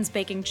in Britain's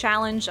Baking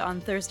Challenge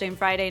on Thursday and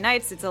Friday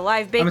nights. It's a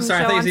live baking show on stage.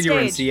 I'm sorry, I thought you said you were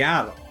in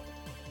Seattle.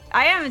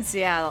 I am in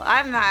Seattle.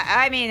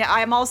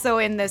 I'm also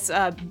in this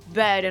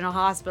bed in a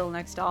hospital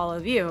next to all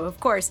of you, of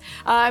course.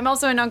 I'm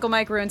also in Uncle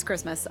Mike Ruins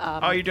Christmas.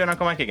 You're doing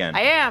Uncle Mike again?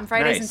 I am.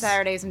 Fridays and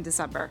Saturdays in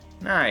December.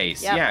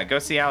 Nice. Yep. Yeah, go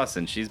see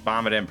Allison. She's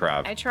bomb at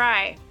improv. I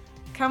try.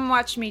 Come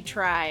watch me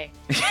try.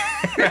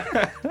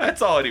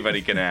 That's all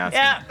anybody can ask.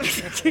 Yeah.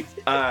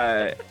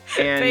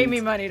 And pay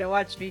me money to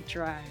watch me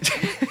try.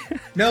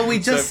 No, we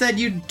just said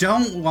you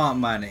don't want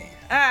money.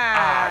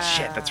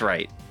 Shit, that's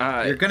right.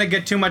 You're gonna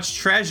get too much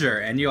treasure,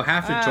 and you'll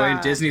have to join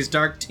Disney's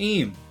Dark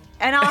Team.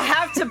 And I'll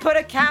have to put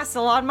a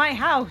castle on my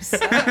house.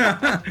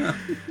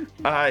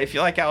 If you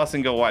like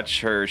Allison, go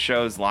watch her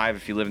shows live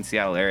if you live in the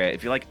Seattle area.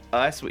 If you like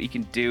us, what you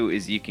can do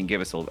is you can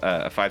give us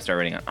a 5-star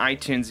rating on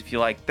iTunes. If you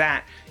like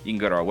that, you can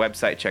go to our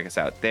website, check us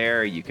out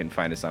there. You can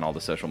find us on all the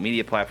social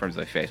media platforms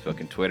like Facebook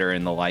and Twitter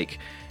and the like.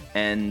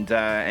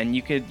 And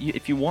you could,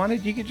 if you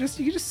wanted, you could just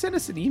send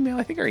us an email.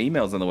 I think our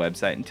email's on the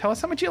website, and tell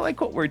us how much you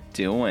like what we're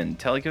doing.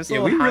 Give us a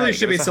little we really hi,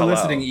 should be give us a hello.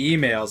 soliciting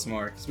emails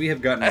more, because we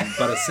have gotten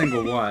but a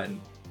single one.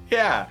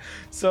 Yeah.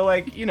 So,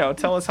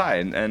 tell us hi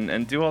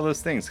and do all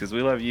those things, because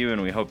we love you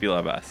and we hope you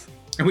love us.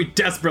 And we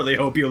desperately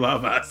hope you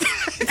love us.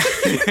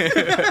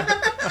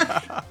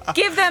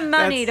 Give them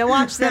money to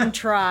watch them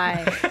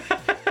try.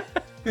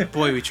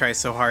 Boy, we try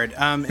so hard.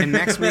 And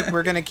next week,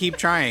 we're going to keep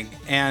trying.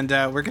 And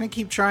we're going to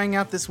keep trying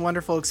out this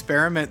wonderful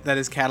experiment that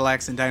is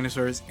Cadillacs and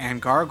Dinosaurs and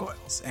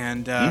Gargoyles.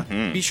 And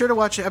be sure to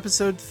watch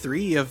episode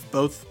 3 of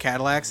both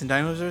Cadillacs and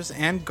Dinosaurs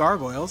and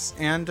Gargoyles.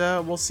 And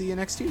we'll see you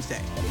next Tuesday.